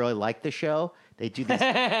after they really like the show, they do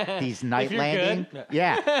these night landing. Good.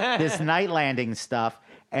 Yeah, this night landing stuff.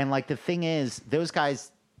 And like the thing is, those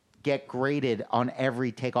guys get graded on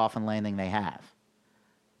every takeoff and landing they have.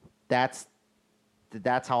 That's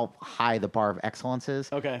how high the bar of excellence is.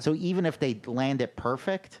 Okay. So even if they land it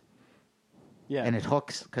perfect, Yeah. and it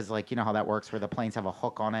hooks, because like you know how that works, where the planes have a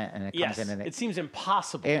hook on it and it comes Yes. in and It seems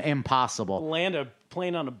impossible impossible. to land a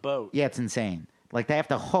plane on a boat. Yeah, it's insane. Like they have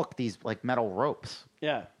to hook these like metal ropes,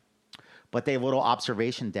 Yeah. but they have little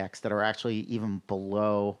observation decks that are actually even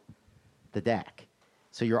below the deck,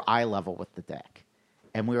 so you're eye level with the deck.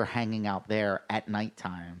 And we were hanging out there at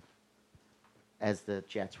nighttime as the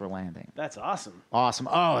jets were landing. That's awesome. Awesome.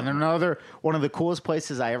 Oh, and another one of the coolest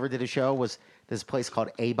places I ever did a show was this place called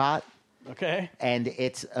ABOT. Okay. And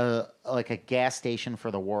it's like a gas station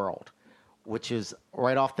for the world, which is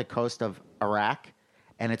right off the coast of Iraq,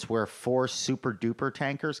 and it's where 4 super duper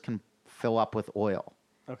tankers can fill up with oil.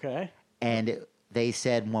 Okay. And they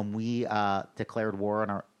said when we declared war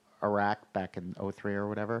on Iraq back in 2003 or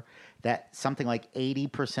whatever, that something like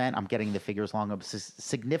 80%, I'm getting the figures wrong, a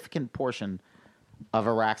significant portion of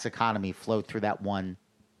Iraq's economy flowed through that one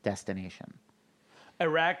destination.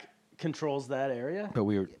 Iraq controls that area? But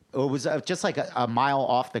we were. It was just like a mile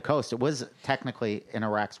off the coast. It was technically in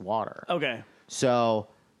Iraq's water. Okay. So,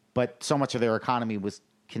 but so much of their economy was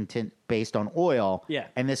based on oil. Yeah.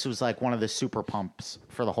 And this was like one of the super pumps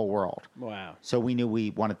for the whole world. Wow. So we knew we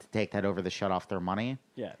wanted to take that over to shut off their money.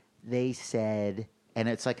 Yeah. They said, and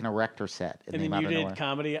it's like an erector set. In And the then amount you of did noise.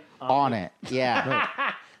 comedy On it.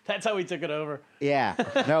 Yeah. That's how we took it over. Yeah.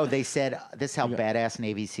 No, they said, this is how badass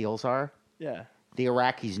Navy SEALs are. Yeah. The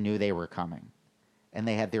Iraqis knew they were coming, and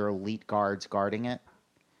they had their elite guards guarding it.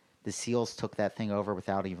 The SEALs took that thing over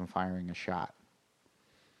without even firing a shot.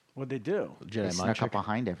 What'd they do? They snuck up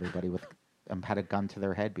behind everybody with had a gun to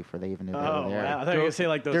their head before they even knew they Oh, were there. wow. I thought you were going to say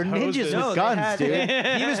like those They're ninjas hoses. with guns, dude.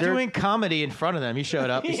 He was doing comedy in front of them. He showed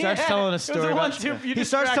up. He starts Yeah. telling It a was story the about. one-two- you He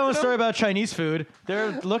starts distracted telling a them? story about Chinese food. They're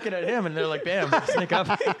looking at him and they're like, "Bam, sneak up."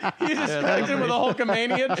 You distracted him with a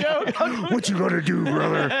Hulkamania joke? What you gonna do,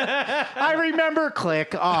 brother? I remember.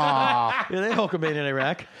 Click. Aw. Yeah, they Hulkamania in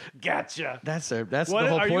Iraq. Gotcha. That's the What,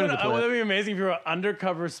 whole are point you of the gonna, would play. it be amazing if you were an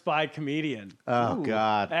undercover spy comedian? Oh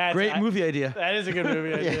God. That's- Great movie idea. That is a good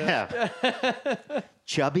movie idea. Yeah.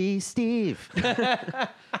 Chubby Steve.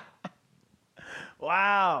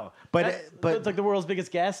 Wow. But It's like the world's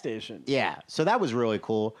biggest gas station. yeah, so that was really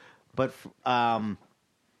cool. But so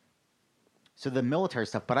the military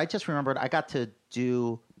stuff. But I just remembered I got to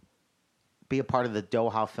be a part of the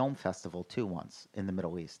Doha Film Festival too once in the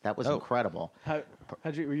Middle East. That was incredible. Were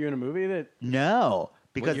you in a movie that? No,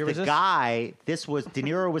 because year the was this? guy, De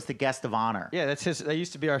Niro was the guest of honor. Yeah, that's his. That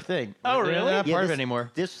used to be our thing. Oh, They're really? not Yeah, part of this- it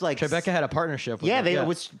anymore. this was like Tribeca had a partnership. With Yeah, them. they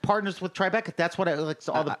was partners with Tribeca. That's what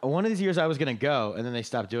all the. One of these years I was gonna go, and then they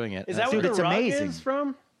stopped doing it. Is And that I- what Dude, the it's rug amazing. is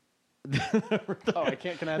from? Oh, I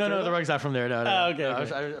can't. Can I? No, say no, that? the rug's not from there. No, no. Oh, no. okay,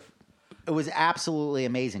 No, okay. It was absolutely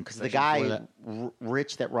amazing because the Actually, guy, before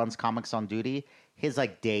Rich, that runs Comics on Duty, his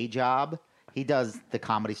like day job, he does the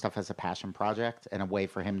comedy stuff as a passion project and a way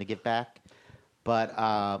for him to give back.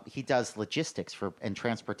 But he does logistics and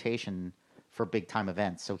transportation for big time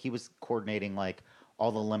events. So he was coordinating like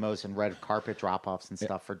all the limos and red carpet drop offs and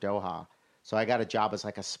stuff for Doha. So I got a job as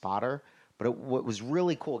like a spotter. But what was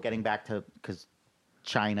really cool getting back to, because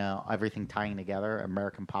China, everything tying together,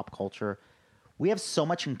 American pop culture. We have so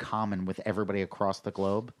much in common with everybody across the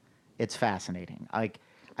globe. It's fascinating. Like,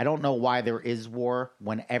 I don't know why there is war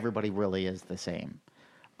when everybody really is the same.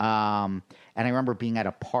 And I remember being at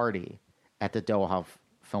a party at the Doha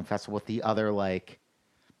Film Festival with the other, like,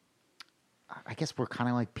 I guess we're kind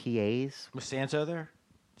of like PAs. Was Santo there?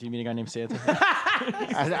 Do you meet a guy named Santo?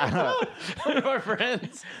 I don't know. One of our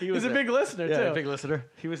friends. He's a big listener Yeah, too. a big listener.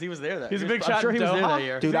 He was there. That He's a he was- big I'm shot sure in he was there Doha? that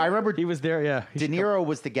year. Dude, I remember He was there. Yeah, De Niro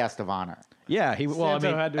was the guest of honor. Yeah, he. Well, Santo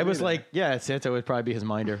I mean, had to it be was there. like, yeah, Santo would probably be his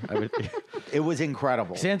minder. I would. It was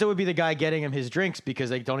incredible. Santo would be the guy getting him his drinks because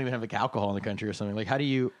they don't even have like alcohol in the country or something. Like, how do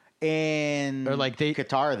you? In Or like they-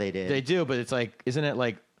 Qatar, they did. They do, but it's like, isn't it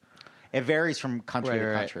like? It varies from country to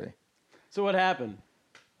Right. country. So what happened?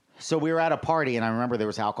 So we were at a party, and I remember there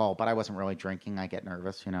was alcohol, but I wasn't really drinking. I get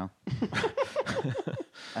nervous, you know.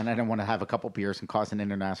 And I didn't want to have a couple beers and cause an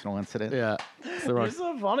international incident. Yeah, it's the wrong. You're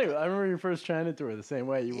so funny. I remember your first China tour the same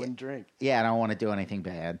way. You wouldn't drink. Yeah, I don't want to do anything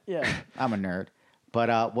bad. Yeah. I'm a nerd.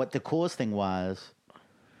 But what the coolest thing was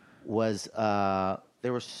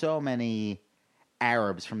there were so many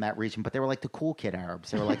Arabs from that region, but they were like the cool kid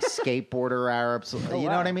Arabs. They were like skateboarder Arabs. You know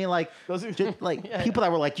wow. what I mean? Like, Those are- just, like Yeah, people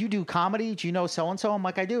that were like, "You do comedy? Do you know so and so?" I'm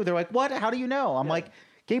like, "I do." They're like, "What? How do you know?" I'm like,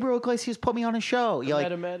 "Gabriel Iglesias put me on a show." You're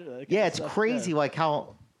like, yeah, it's crazy. Like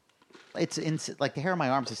how it's like the hair on my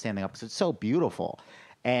arms is standing up because it's so beautiful.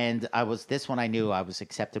 And this one I knew I was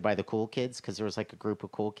accepted by the cool kids because there was like a group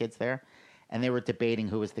of cool kids there. And they were debating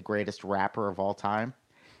who was the greatest rapper of all time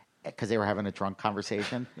because they were having a drunk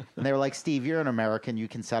conversation. And they were like, Steve, you're an American. You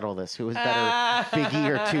can settle this. Who is better, Biggie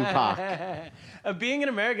or Tupac? Being an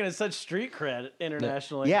American is such street cred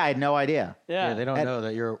internationally. Yeah, I had no idea. Yeah, they don't know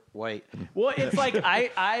that you're white. Well, it's like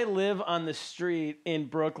I live on the street in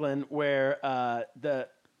Brooklyn where one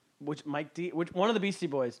of the Beastie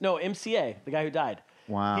Boys, no, MCA, the guy who died.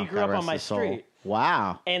 Wow. He grew up on my street.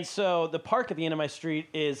 Wow. And so the park at the end of my street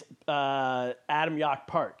is Adam Yauch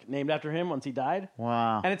Park, named after him once he died.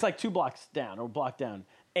 Wow. And it's like 2 blocks down or a block down.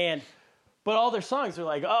 But all their songs are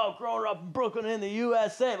like, oh, growing up in Brooklyn in the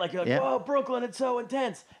USA. Like, you're like, oh, Brooklyn, it's so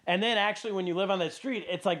intense. And then actually when you live on that street,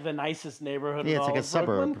 it's like the nicest neighborhood in all of Brooklyn. It's like a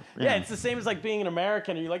suburb. Yeah, it's the same as like being an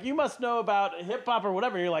American. And you're like, you must know about hip hop or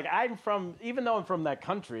whatever. And you're like, even though I'm from that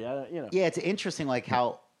country, Yeah, it's interesting like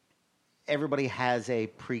how everybody has a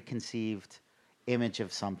preconceived image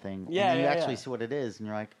of something. And then you actually see what it is, and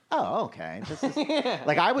you're like, oh, okay. This is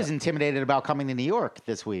like I was intimidated about coming to New York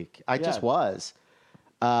this week. I just was.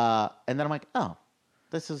 And then I'm like, oh,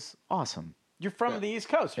 this is awesome. You're from the East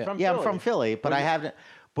Coast. You're from Philly. I'm from Philly, but I haven't.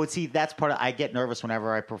 But see, that's part of. I get nervous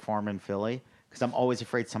whenever I perform in Philly because I'm always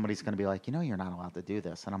afraid somebody's going to be like, you're not allowed to do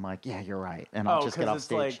this, and I'm like, yeah, you're right, and I'll just get off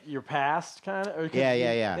stage. It's like your past, kind of.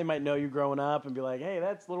 Yeah. They might know you growing up and be like, hey,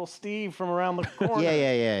 that's little Steve from around the corner.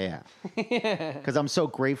 yeah. Because I'm so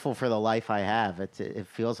grateful for the life I have. It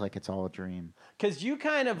feels like it's all a dream. Because you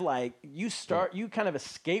kind of you kind of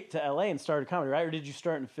escaped to LA and started comedy, right? Or did you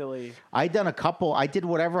start in Philly? I did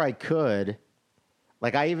whatever I could.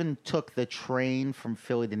 Like I even took the train from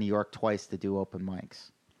Philly to New York twice to do open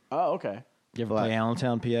mics. Oh, okay. You ever play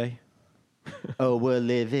Allentown, PA? Oh, we're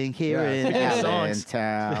living here in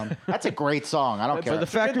Allentown. That's a great song. I don't care. But the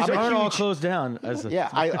factories aren't all closed down.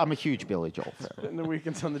 I'm a huge Billy Joel fan. And the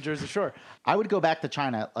weekends on the Jersey Shore. I would go back to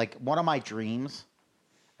China. Like one of my dreams,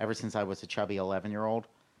 ever since I was a chubby 11-year-old,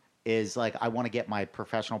 is like I want to get my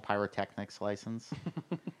professional pyrotechnics license,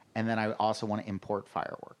 and then I also want to import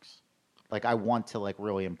fireworks. Like I want to like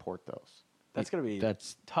really import those. That's gonna be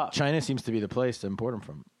tough. China seems to be the place to import them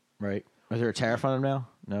from, right? Is there a tariff on them now?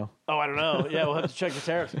 No. Oh, I don't know. Yeah, we'll have to check the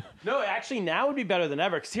tariffs. No, actually, now would be better than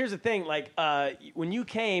ever. Because here's the thing: like when you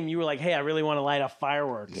came, you were like, "Hey, I really want to light off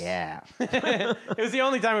fireworks." Yeah. It was the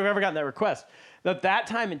only time we've ever gotten that request. At that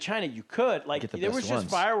time in China, you could there was just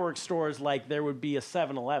fireworks stores like there would be a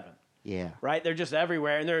 7-Eleven. Yeah. Right. They're just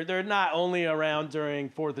everywhere, and they're not only around during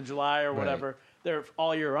 4th of July or whatever. Right. They're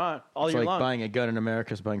all year long. It's like buying a gun in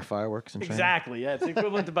America is buying fireworks in China. Exactly. Yeah, it's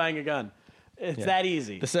equivalent to buying a gun. It's that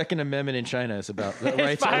easy. The Second Amendment in China is about the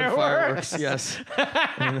right to own fireworks. Yes.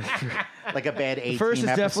 Like a bad A-Team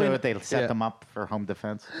episode, they set them up for home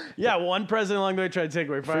defense. Yeah, one president along the way tried to take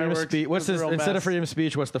away fireworks. Instead of freedom of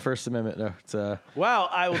speech, what's the First Amendment? No, it's Well,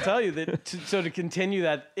 I will tell you that. To continue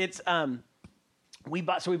that, it's we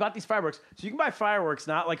bought these fireworks. So you can buy fireworks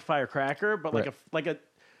not like a firecracker, but like a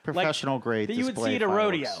professional grade that you would see at a fireworks.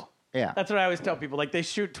 rodeo. Yeah, that's what I always tell people. Like they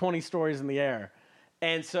shoot 20 stories in the air.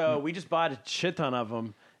 And so we just bought a shit ton of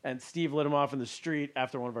them, and Steve lit them off in the street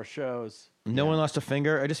after one of our shows. No one lost a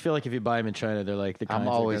finger. I just feel like if you buy them in China, they're like the kinds I'm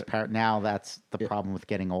always now that's the problem with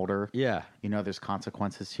getting older. Yeah. There's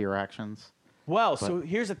consequences to your actions. Well, so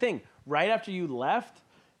here's the thing. Right after you left,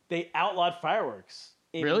 they outlawed fireworks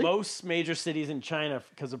in most major cities in China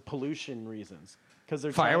because of pollution reasons.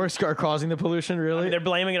 Fireworks are causing the pollution, really? I mean, they're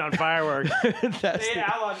blaming it on fireworks.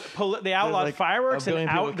 They outlawed fireworks and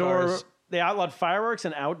outdoor... They outlawed fireworks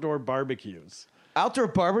and outdoor barbecues. Outdoor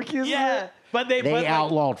barbecues? Yeah. But they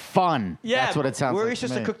outlawed fun. Yeah. That's what it sounds like. Where are you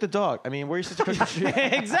supposed to cook the dog? I mean, where are you supposed to cook the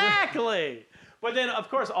sheep? Exactly. But then, of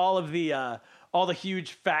course, all the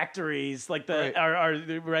huge factories are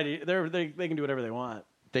ready. They can do whatever they want.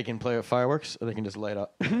 They can play with fireworks, or they can just light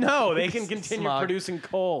up. No, they can continue producing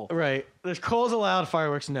coal. Right. There's coal's allowed,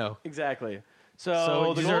 fireworks no. Exactly.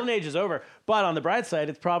 So the golden age is over. But on the bright side,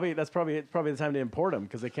 it's probably the time to import them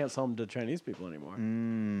because they can't sell them to Chinese people anymore. So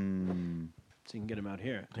you can get them out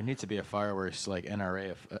here. There needs to be a fireworks like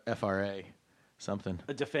NRA, FRA, something.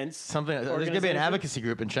 A defense. Something. There's going to be an advocacy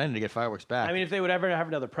group in China to get fireworks back. I mean, if they would ever have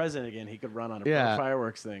another president again, he could run on a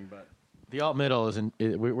pro-fireworks thing. But the alt middle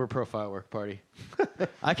we're pro firework party.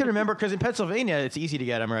 I can remember because in Pennsylvania it's easy to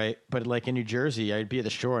get them right, but like in New Jersey, I'd be at the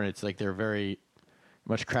shore and it's like they're very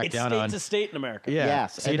much cracked down on. It's state to state in America. Yeah.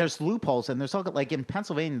 Yes, so and there's loopholes, and there's like in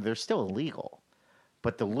Pennsylvania, they're still illegal,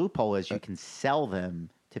 but the loophole is you can sell them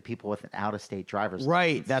to people with an out-of-state driver's license.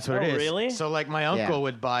 Right, that's what it is. Really? So like my uncle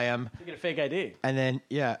would buy them. You get a fake ID, and then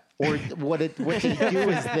or what they do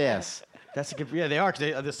is this. That's a good. Yeah, they are.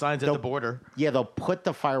 'Cause the signs at the border. Yeah, they'll put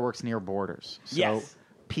the fireworks near borders. So, yes.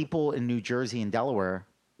 people in New Jersey and Delaware,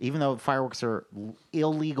 even though fireworks are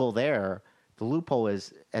illegal there, the loophole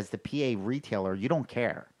is, as the PA retailer, you don't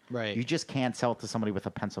care. Right. You just can't sell it to somebody with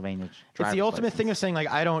a Pennsylvania driver's It's the ultimate license. thing of saying, like,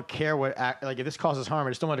 I don't care what, like, if this causes harm,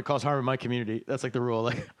 I just don't want it to cause harm in my community. That's like the rule.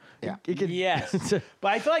 Like, Yeah. it could, Yes.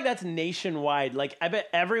 But I feel like that's nationwide. Like, I bet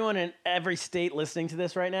everyone in every state listening to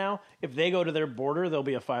this right now, if they go to their border, there'll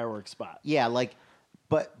be a fireworks spot. Yeah, like,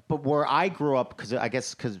 but where I grew up, because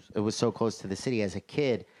it was so close to the city as a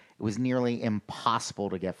kid, it was nearly impossible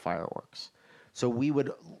to get fireworks. So we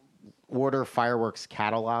would order fireworks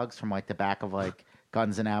catalogs from like the back of like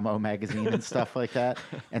Guns and Ammo magazine and stuff like that,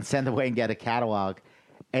 and send away and get a catalog.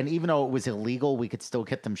 And even though it was illegal, we could still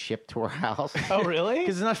get them shipped to our house. Oh, really?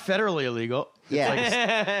 because it's not federally illegal.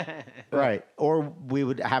 Yeah, right. Or we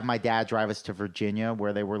would have my dad drive us to Virginia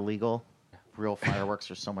where they were legal. Real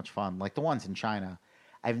fireworks are so much fun, like the ones in China.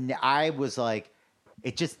 I was like,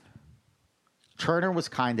 it just. Turner was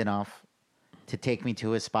kind enough to take me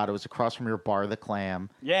to his spot. It was across from your bar, the Clam.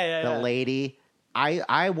 Yeah. The lady.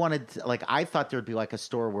 I wanted to, like, I thought there'd be like a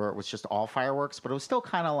store where it was just all fireworks, but it was still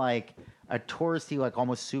kind of like a touristy, like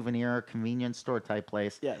almost souvenir convenience store type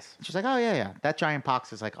place. Yes. And she's like, oh yeah, that giant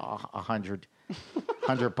box is like $100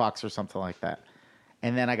 or something like that.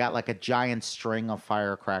 And then I got like a giant string of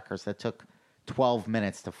firecrackers that took 12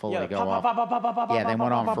 minutes to fully go off. Yeah, they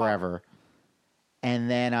went on forever. And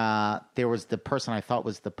then there was the person I thought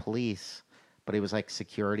was the police, but he was like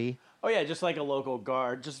security. Oh, yeah, just like a local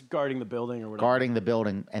guard, just guarding the building or whatever. Guarding the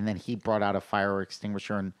building, and then he brought out a fire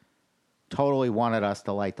extinguisher and totally wanted us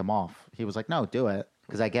to light them off. He was like, no, do it.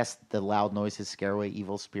 Because I guess the loud noises scare away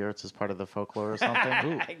evil spirits as part of the folklore or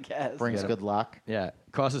something. I guess. Brings good luck. Yeah. It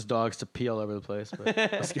causes dogs to pee all over the place. But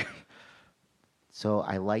that's scary. So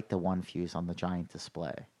I light the one fuse on the giant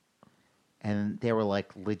display. And they were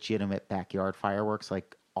like legitimate backyard fireworks,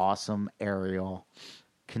 like awesome aerial,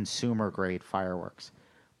 consumer-grade fireworks.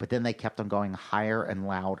 But then they kept on going higher and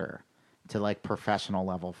louder to like professional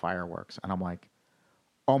level fireworks. And I'm like,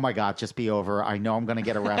 oh my God, just be over. I know I'm going to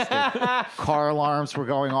get arrested. Car alarms were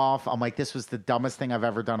going off. I'm like, this was the dumbest thing I've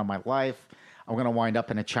ever done in my life. I'm going to wind up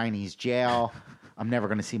in a Chinese jail. I'm never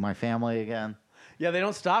going to see my family again. Yeah, they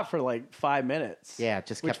don't stop for like 5 minutes. Yeah, it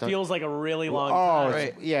just which kept on- feels like a really long Oh, time.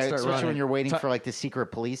 Right. yeah, Start especially running. when you're waiting for like the secret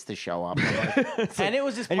police to show up. And it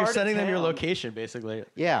was just And you're part sending of them your town. location, basically.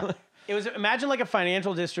 Yeah. It was imagine like a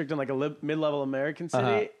financial district in like a mid-level American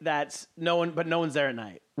city that's no one's there at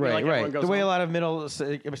night. Right, Like, right. everyone goes The way home. a lot of middle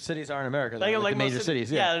cities are in America, though, like the major most of-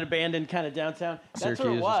 cities. Yeah, an abandoned kind of downtown. That's what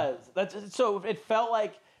Syracuse it or was. That's so it felt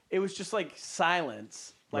like it was just like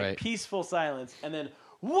silence, like Right. peaceful silence, and then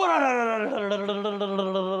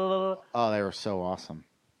Oh, they were so awesome.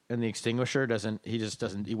 And the extinguisher doesn't.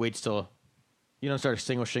 He waits till. You don't start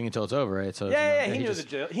extinguishing until it's over, right? So it's yeah, not- he knew just,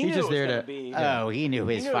 the He he's knew just it was there gonna to. be. Oh, he knew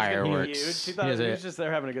his He knew it was gonna be fireworks. huge. He thought He he was was just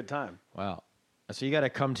there having a good time. Wow. So you got to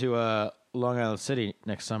come to Long Island City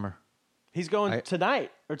next summer. He's going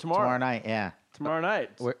tonight or tomorrow. Tomorrow night, yeah. Tomorrow night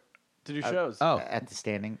Where- to do shows. Oh. At the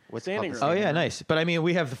standing. What's it Standing called? room. Oh yeah, nice. But I mean,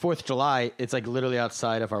 we have the 4th of July. It's like literally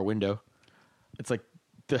outside of our window. It's like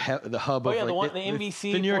the hub Oh of yeah, the like one, the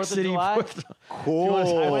NBC the New York 4th of City. July. 4th of- Cool.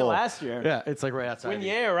 I went last year. yeah, it's like right outside. When of you.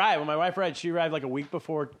 Ye arrived, when my wife arrived, she arrived like a week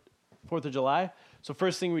before 4th of July. So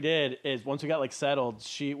first thing we did is once we got like settled,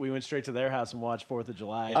 we went straight to their house and watched 4th of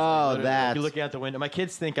July. Oh, Literally, that's you're looking out the window. My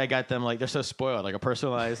kids think I got them like they're so spoiled, like a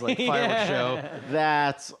personalized like fireworks show.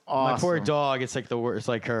 that's awesome. My poor dog, it's like the worst. It's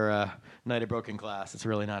like her night of broken glass. It's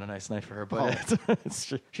really not a nice night for her, but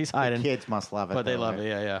she's hiding. Kids must love it. But they though, love right?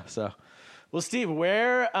 it. Yeah. So Well, Steve,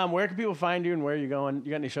 where can people find you and where are you going?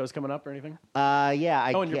 You got any shows coming up or anything? Yeah.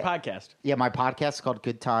 And your podcast. Yeah, my podcast is called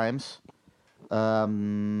Good Times.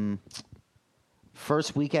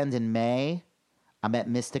 First weekend in May, I'm at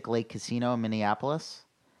Mystic Lake Casino in Minneapolis.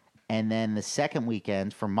 And then the second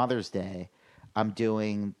weekend for Mother's Day, I'm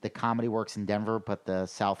doing the Comedy Works in Denver, but the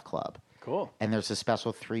South Club. Cool. And there's a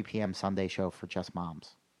special 3 p.m. Sunday show for just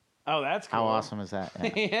moms. Oh, that's cool. How awesome is that?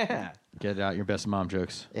 Yeah. Yeah. get out your best mom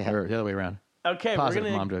jokes. Yeah. Or the other way around. Okay, Positive we're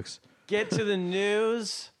gonna mom jokes. get to the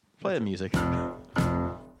news. Play the music.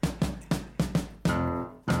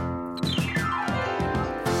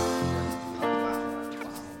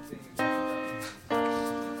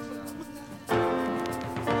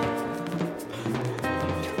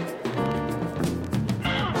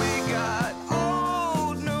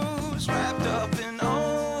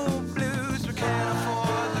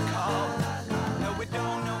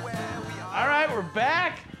 All right, we're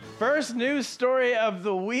back. First news story of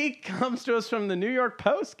the week comes to us from the New York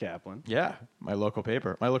Post, Kaplan. Yeah, my local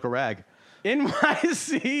paper, my local rag.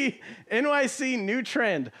 NYC new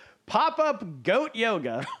trend. Pop-up goat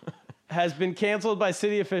yoga has been canceled by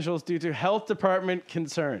city officials due to health department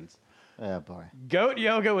concerns. Oh, boy. Goat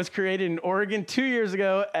yoga was created in Oregon 2 years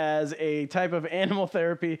ago as a type of animal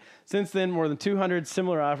therapy. Since then, more than 200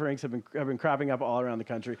 similar offerings have been cropping up all around the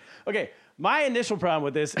country. Okay, my initial problem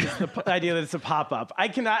with this is the idea that it's a pop-up. I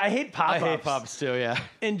hate pop-ups. I hate pops too, yeah.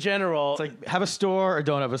 In general. It's like, have a store or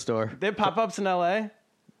don't have a store. They have pop-ups in L.A.?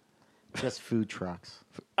 Just food trucks.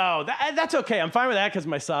 Oh, that's okay. I'm fine with that because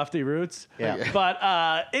my softy roots. Yeah.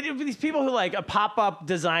 But these people who like a pop-up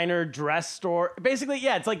designer dress store, basically,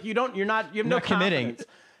 yeah, it's like you have no not committing. confidence.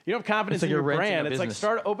 You don't have confidence It's like in your you're renting brand. a It's like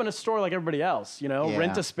business. open a store like everybody else, Yeah.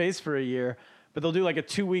 rent a space for a year, but they'll do like a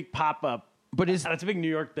 2-week pop-up. But That's a big New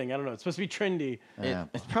York thing. I don't know. It's supposed to be trendy. Yeah.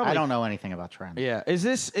 it's probably- I don't know anything about trends. Yeah.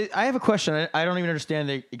 I have a question. I don't even understand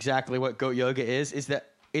exactly what goat yoga is.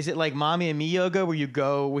 Is it like mommy and me yoga where you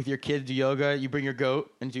go with your kid to do yoga, you bring your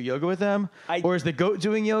goat and do yoga with them? Or is the goat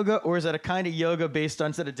doing yoga? Or is that a kind of yoga based on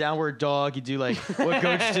instead of downward dog, you do like what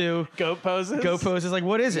goats do? Goat poses? Goat poses. Like,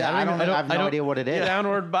 what is it? Yeah, I have no idea what it is.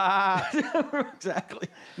 Downward bob. Exactly.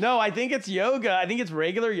 No, I think it's yoga. I think it's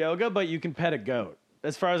regular yoga, but you can pet a goat,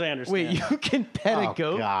 as far as I understand. Wait, you can pet a Oh,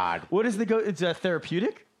 goat? God. What is the goat? It's a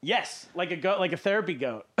therapeutic? Yes, like a goat, like a therapy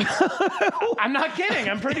goat. I'm not kidding.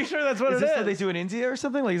 I'm pretty sure that's what Is it this is. what they do in India or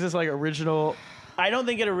something? Like, is this like original? I don't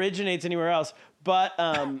think it originates anywhere else, but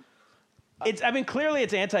clearly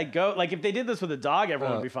it's anti-goat. Like if they did this with a dog,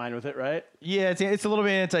 everyone would be fine with it, right? Yeah, it's a little bit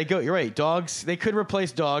anti-goat. You're right. Dogs, they could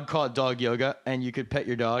replace dog, call it dog yoga, and you could pet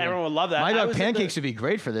your dog. Everyone would love that. My I dog was at Pancakes would be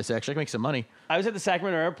great for this, actually. I can make some money. I was at the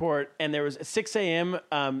Sacramento airport, and there was a 6 a.m.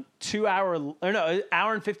 An hour and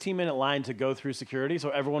 15-minute line to go through security, so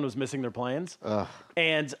everyone was missing their planes.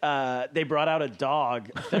 And they brought out a dog,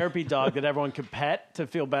 a therapy dog that everyone could pet to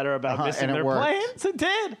feel better about missing and it their worked. planes. It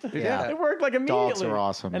did. Yeah. It worked like immediately. Dogs are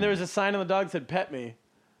awesome, And there man. was a sign on the dog that said, "Pet me."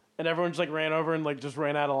 And everyone just like ran over and like just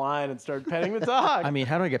ran out of line and started petting the dog. I mean,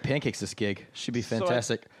 how do I get Pancakes this gig? Should be So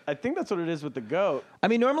fantastic. I think that's what it is with the goat. I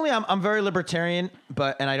mean, normally I'm very libertarian,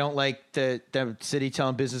 and I don't like the city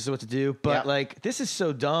telling businesses what to do. But Yeah. like, this is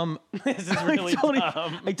so dumb. This is really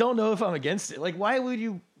dumb. I don't know if I'm against it. Like, why would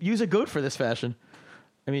you use a goat for this fashion?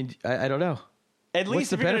 I mean, I don't know. At What's least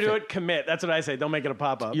the if you're going to do benefit? it, commit. That's what I say. Don't make it a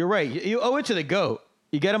pop-up. You're right. You owe it to the goat.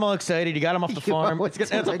 You get them all excited. You got them off the farm. owe It's it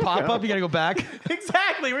to a the pop up. goat. You got to go back.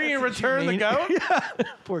 Exactly. We're going to return the mean. goat?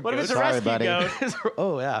 Poor What if it's a Sorry, rescue buddy. goat?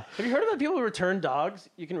 Oh yeah. Have you heard of the people who return dogs?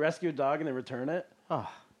 You can rescue a dog and then return it.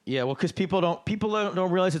 Yeah, well, because people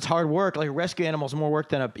don't realize it's hard work. Like, rescue animals more work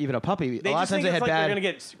than even a puppy. They a lot of just times think they it's had like bad. they're going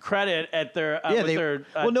to get credit at their with their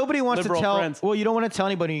well, nobody wants to liberal tell. friends. Well, you don't want to tell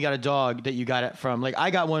anybody you got a dog that you got it from. Like, I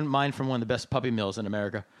got mine from one of the best puppy mills in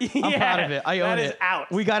America. I'm Yeah, proud of it. I own that it. is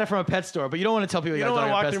out. We got it from a pet store, but you don't want to tell people you, You got don't a dog wanna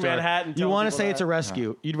at a walk pet through store. Manhattan You telling want to people say it's a that.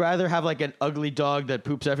 rescue. You'd rather have like an ugly dog that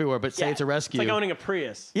poops everywhere, but say Yeah. it's a rescue. It's like owning a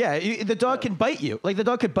Prius. Yeah, the dog can bite you. Like, the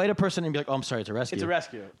dog could bite a person and be like, "Oh, I'm sorry, it's a rescue." It's a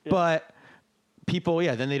rescue. Yeah. But people,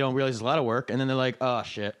 then they don't realize it's a lot of work, and then they're like, "Oh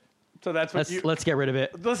shit, So that's what let's get rid of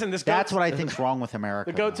it." Listen, this That's goat's, what I think's wrong with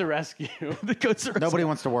America. the goat's a rescue. The goats are Nobody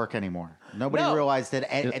wants to work anymore. Nobody No. realized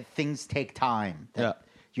that things take time. That Yeah.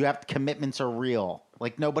 You have commitments are real.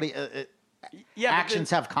 Like nobody Yeah, actions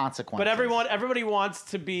have consequences. But everybody wants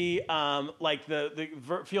to be like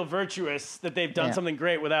feel virtuous that they've done Yeah. something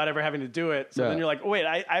great without ever having to do it. So Yeah. then you're like, oh, wait,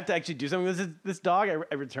 I have to actually do something with this dog.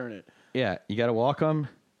 I return it. Yeah, you got to walk them,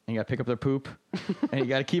 and you got to pick up their poop, and you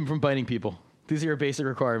got to keep them from biting people. These are your basic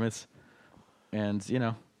requirements. And if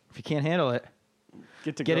you can't handle it,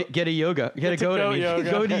 Get to get a yoga, get a to goat. goat yoga.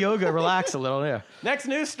 Go to yoga, relax a little. Yeah. Next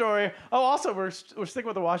news story. Oh, also, we're sticking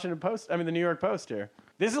with the Washington Post. I mean, the New York Post here.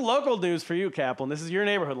 This is local news for you, Kaplan. This is your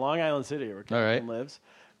neighborhood, Long Island City, where Kaplan right. lives.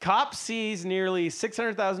 Cop sees nearly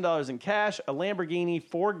 $600,000 in cash, a Lamborghini,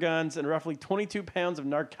 4 guns, and roughly 22 pounds of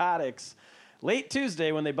narcotics late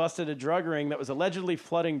Tuesday when they busted a drug ring that was allegedly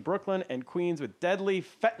flooding Brooklyn and Queens with deadly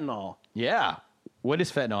fentanyl. Yeah. What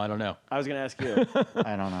is fentanyl? I don't know. I was going to ask you.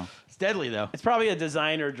 I don't know. It's deadly though. It's probably a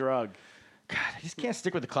designer drug. God, I just can't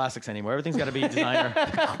stick with the classics anymore. Everything's got to be designer.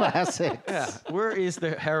 Classics. Yeah. Where is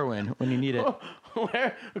the heroin when you need it?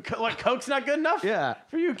 Where? What, Coke's not good enough? Yeah.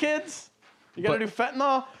 For you kids? You got to do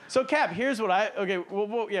fentanyl? So, Cap, here's what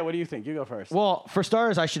what do you think? You go first. Well, for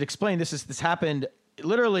starters, I should explain this happened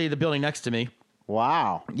literally the building next to me.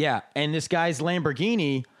 Wow. Yeah, and this guy's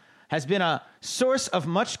Lamborghini has been a source of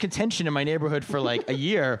much contention in my neighborhood for like a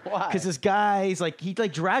year. Why? Because this guy's like, he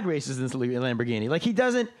like drag races in this Lamborghini. Like he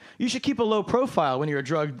doesn't, you should keep a low profile when you're a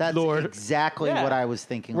drug That's lord. exactly Yeah. what I was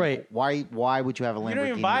thinking. Right. Why would you have a Lamborghini? You don't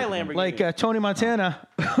even buy a with him? Lamborghini. Like Tony Montana.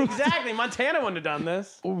 Exactly. Montana wouldn't have done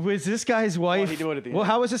this. Was this guy's wife? he'd do it at the well,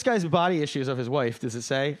 end. how was this guy's body issues of his wife? Does it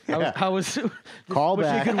say? How was? Call was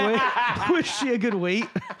back. She a good weight? Was she a good weight?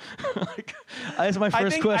 Like, that's my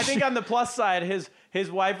first I question. think on the plus side,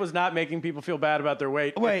 his wife was not making people feel bad about their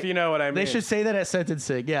weight. Wait, if you know what I mean. They should say that at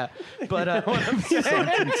sentencing. Yeah, but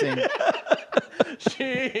Sentencing.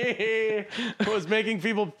 She was making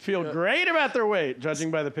people feel great about their weight,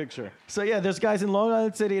 judging by the picture. so yeah, there's guys in Long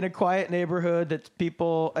Island City in a quiet neighborhood that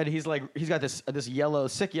people, and he's got this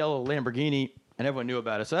sick yellow Lamborghini, and everyone knew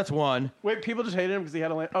about it. So that's one. Wait, people just hated him because he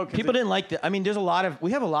had a People didn't like the. I mean,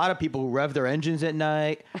 we have a lot of people who rev their engines at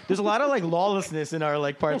night. There's a lot of like lawlessness in our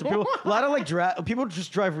like parts. People, a lot of like people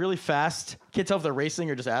just drive really fast. Can't tell if they're racing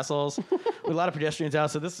or just assholes. With a lot of pedestrians out.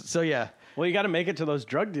 So yeah. Well, you got to make it to those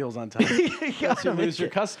drug deals on time. Else you lose your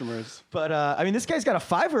customers. But I mean, this guy's got a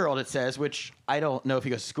 5-year-old. It says, which I don't know if he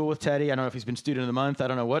goes to school with Teddy. I don't know if he's been student of the month. I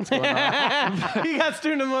don't know what's going on. He got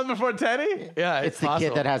student of the month before Teddy? Yeah, It's the possible.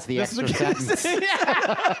 kid that has the This is extra the kid- sentence.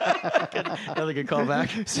 Another good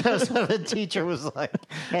callback. So the teacher was like,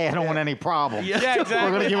 "Hey, I don't want any problems. Yeah, exactly. We're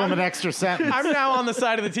going to give him an extra sentence." I'm now on the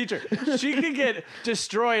side of the teacher. She could get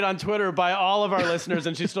destroyed on Twitter by all of our listeners,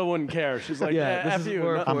 and she still wouldn't care. She's like, Yeah, this F is you.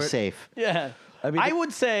 more No- important. I'm safe. Yeah. I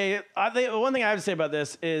would say, one thing I would say about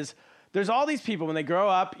this is there's all these people when they grow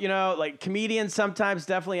up, you know, like comedians sometimes,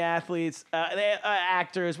 definitely athletes,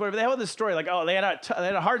 actors, whatever. They have this story like, oh, they had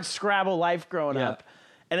a hard Scrabble life growing Yeah. up,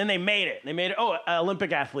 and then they made it. They made it. Oh,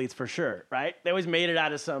 Olympic athletes for sure, right? They always made it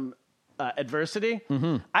out of some adversity.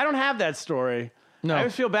 Mm-hmm. I don't have that story. No. I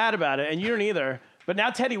always feel bad about it, and you don't either. But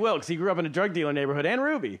now Teddy will, because he grew up in a drug dealer neighborhood, and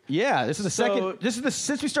Ruby. Yeah, this is the second.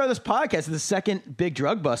 Since we started this podcast, it's the second big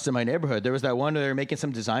drug bust in my neighborhood. There was that one where they were making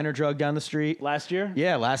some designer drug down the street Last year?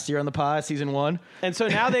 Yeah, last year on the pod, season 1. And so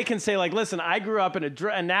now they can say, like, listen, I grew up in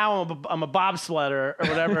and now I'm a bobsledder, or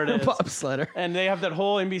whatever it is. Bobsledder. And they have that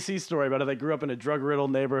whole NBC story about how they grew up in a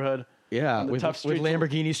drug-riddled neighborhood. Yeah, the with tough streets.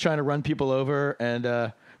 Lamborghinis trying to run people over, and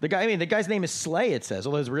the guy's name is Slay. It says,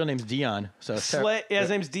 although his real name's Dion. So it's Slay, yeah, his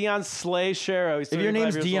name's Dion Slay Sharrow. He's if your 35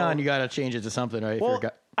 name's years Dion, old. you got to change it to something, right? If Well, you're a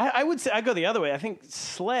guy- I would say I go the other way. I think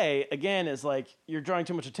Slay again is like you're drawing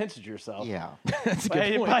too much attention to yourself. Yeah. That's a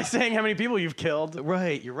good point. By saying how many people you've killed.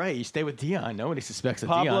 Right, you're right. You stay with Dion. Nobody suspects a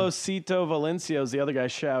Pablo Dion. Cito Valencia is the other guy.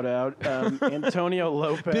 Shout out Antonio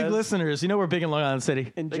Lopez. Big listeners. You know we're big in Long Island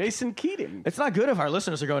City. And Jason Keating. It's not good if our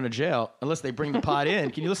listeners are going to jail unless they bring the pod in.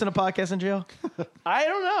 Can you listen to podcasts in jail? I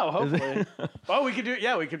don't know. Hopefully. Oh, we could do.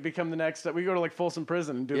 Yeah, we could become the next. We go to like Folsom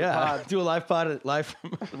Prison and do the pod. Do a live pod at live from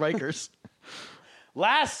Rikers.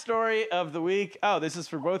 Last story of the week. Oh, this is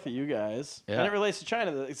for both of you guys. Yeah. And it relates to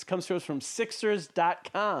China. It comes to us from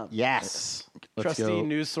Sixers.com. Yes. Let's Trusty go.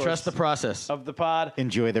 news source. Trust the process. Of the pod.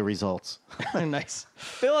 Enjoy the results. Nice.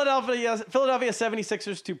 Philadelphia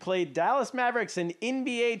 76ers to play Dallas Mavericks in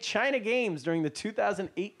NBA China games during the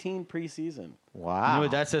 2018 preseason. Wow. You know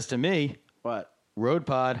what that says to me? What? Road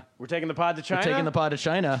pod. We're taking the pod to China? We're taking the pod to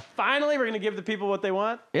China. Finally, we're going to give the people what they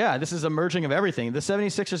want? Yeah, this is a merging of everything. The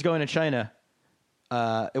 76ers going to China.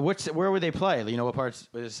 Where would they play? You know what parts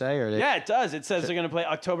would it say? Or Yeah, it does. It says they're going to play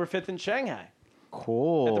October 5th in Shanghai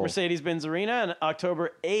Cool. at the Mercedes-Benz Arena and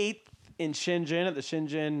October 8th in Shenzhen at the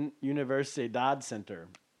Shenzhen Universidad Center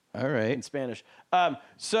All right. in Spanish.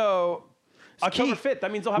 So October key. 5th,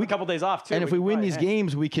 that means they'll have a couple days off too. And if we can win probably these hang.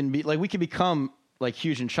 games, we can become like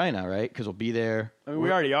huge in China, right? Because we'll be there. I mean,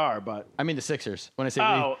 we already are, but I mean the Sixers. When I say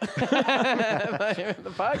oh,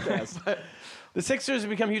 the podcast. The Sixers have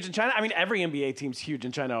become huge in China. I mean, every NBA team's huge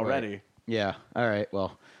in China already. Right. Yeah. All right.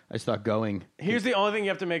 Well, I just thought going. Here's the only thing you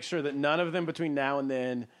have to make sure that none of them between now and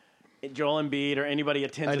then, Joel Embiid or anybody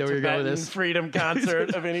attends I a know where you're going with Tibetan this. freedom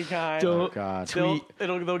concert of any kind. Don't God. tweet.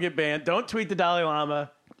 They'll get banned. Don't tweet the Dalai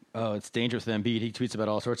Lama. Oh, it's dangerous with Embiid. He tweets about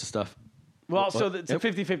all sorts of stuff. Well, so What? it's a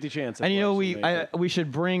 50-50 chance. And you know, unfortunately. we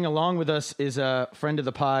should bring along with us is a friend of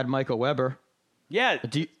the pod, Michael Weber. Yeah.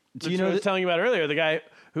 Do you That's know what I was that- telling you about earlier? The guy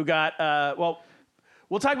who got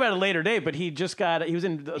we'll talk about it a later date, but he just got he was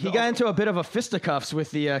in He got into a bit of a fisticuffs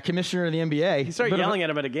with the commissioner of the NBA. He started yelling at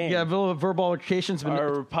him at a game. Yeah, verbal altercations.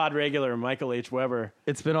 Our pod regular Michael H. Weber.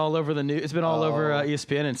 It's been all over the news. It's been all over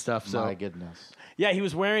ESPN and stuff. So My goodness. Yeah, he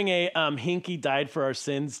was wearing a Hinky died for our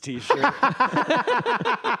sins T-shirt,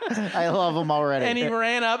 I love him already. and he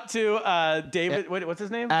ran up to David. What's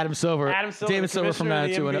his name? Adam Silver, Adam Silver, David the Silver from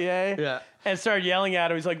commissioner of the 90210. NBA, Yeah. and started yelling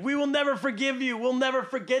at him. He's like, "We will never forgive you. We'll never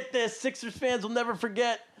forget this. Sixers fans will never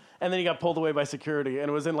forget." and then he got pulled away by security, and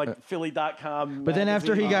it was in like Philly.com. But then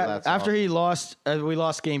after he magazine. he lost, we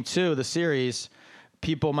lost game 2 of the series.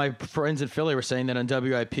 People, my friends in Philly, were saying that on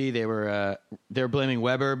WIP they were blaming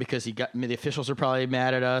Weber because the officials were probably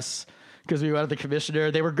mad at us because we wanted the commissioner.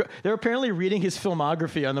 They were apparently reading his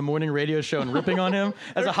filmography on the morning radio show and ripping on him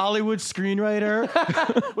as a Hollywood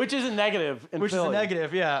screenwriter, which isn't negative. Which is a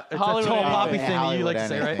negative, yeah. It's Hollywood a tall poppy thing that you Hollywood like to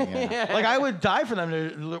say, right? anything, yeah. Like I would die for them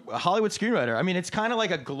to a Hollywood screenwriter. I mean, it's kind of like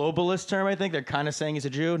a globalist term. I think they're kind of saying he's a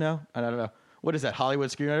Jew. No, I don't know. What is that?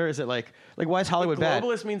 Hollywood screenwriter? Is it like why is Hollywood bad?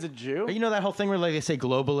 Globalist means a Jew? You know that whole thing where like they say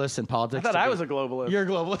globalists in politics? I thought I was a globalist. You're a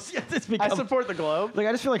globalist. Yeah, I support the globe. Like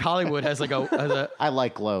I just feel like Hollywood has like a I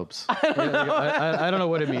like globes. I don't know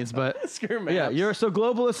what it means, but Screw me. yeah, so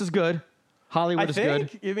globalist is good. Hollywood is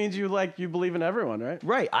good. It means you believe in everyone, right?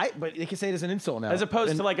 Right. But they can say it as an insult now. As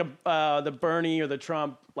opposed to like the Bernie or the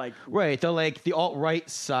Trump right. The alt-right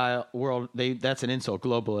style world, that's an insult,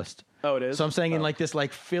 globalist. Oh, it is? So I'm saying in like this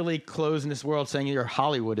like Philly closed-ness world, saying you're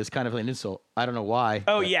Hollywood is kind of an insult. I don't know why.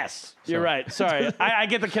 Oh, yes. You're right. Sorry. I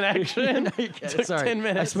get the connection. Took Sorry. 10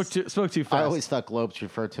 minutes. I spoke too fast. I always thought globes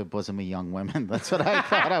referred to bosomy young women. That's what I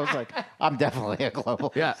thought. I was like, I'm definitely a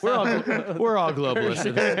global. Yeah, we're all globalists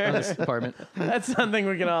in this department. That's something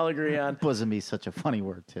we can all agree on. Bosomy is such a funny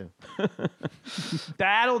word, too.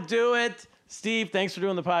 That'll do it. Steve, thanks for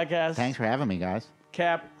doing the podcast. Thanks for having me, guys.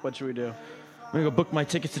 Cap, what should we do? I'm going to go book my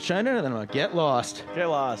tickets to China, and then I'm going to get lost. Get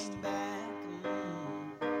lost.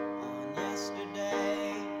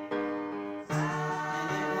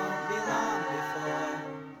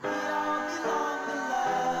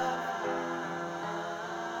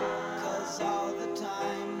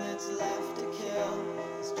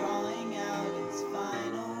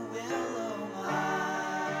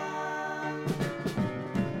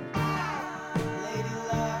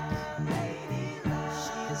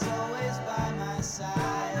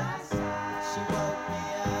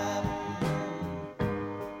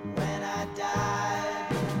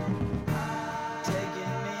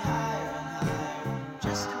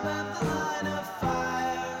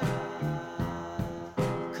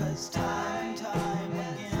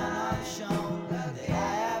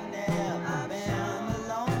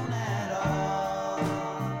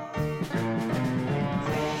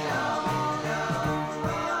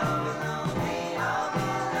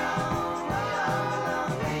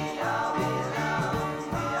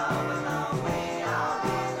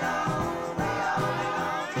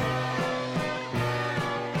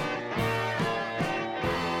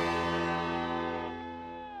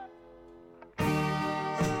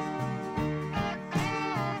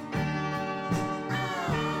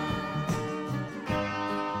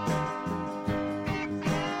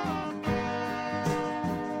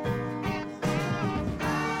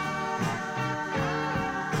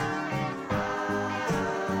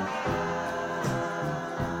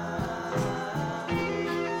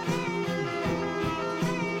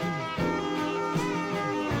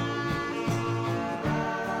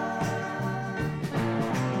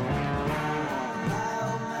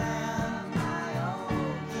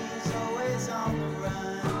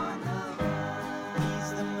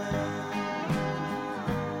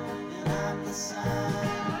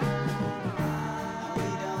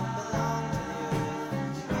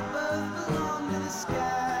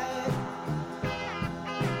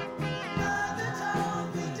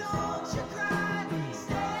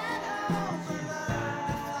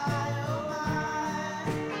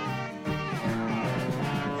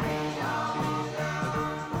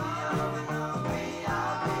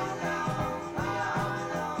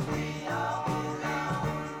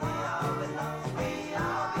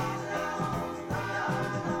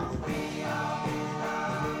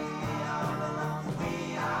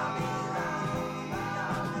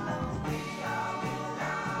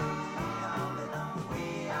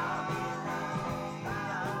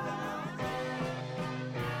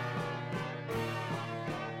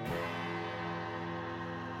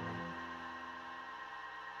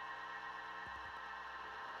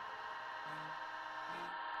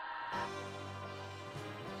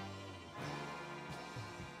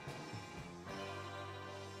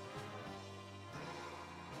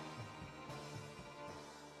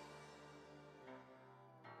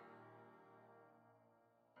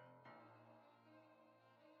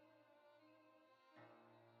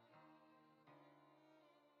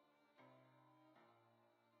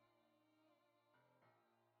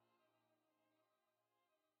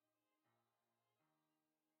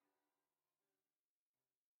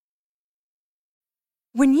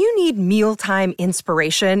 When you need mealtime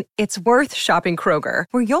inspiration, it's worth shopping Kroger,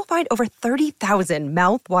 where you'll find over 30,000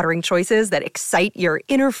 mouth-watering choices that excite your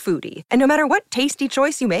inner foodie. And no matter what tasty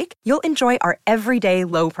choice you make, you'll enjoy our everyday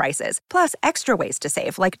low prices, plus extra ways to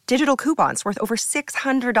save, like digital coupons worth over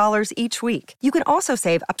 $600 each week. You can also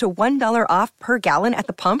save up to $1 off per gallon at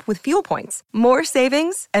the pump with fuel points. More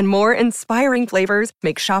savings and more inspiring flavors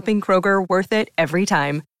make shopping Kroger worth it every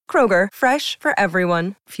time. Kroger, fresh for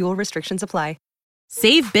everyone. Fuel restrictions apply.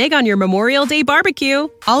 Save big on your Memorial Day barbecue,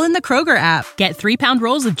 all in the Kroger app. Get 3-pound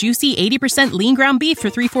rolls of juicy 80% lean ground beef for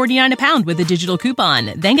 $3.49 a pound with a digital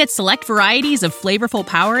coupon. Then get select varieties of flavorful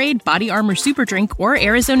Powerade, Body Armor Super Drink, or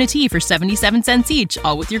Arizona tea for 77 cents each,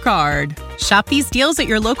 all with your card. Shop these deals at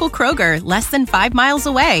your local Kroger, less than 5 miles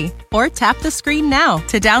away. Or tap the screen now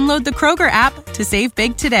to download the Kroger app to save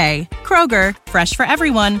big today. Kroger, fresh for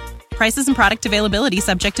everyone. Prices and product availability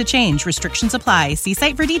subject to change. Restrictions apply. See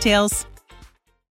site for details.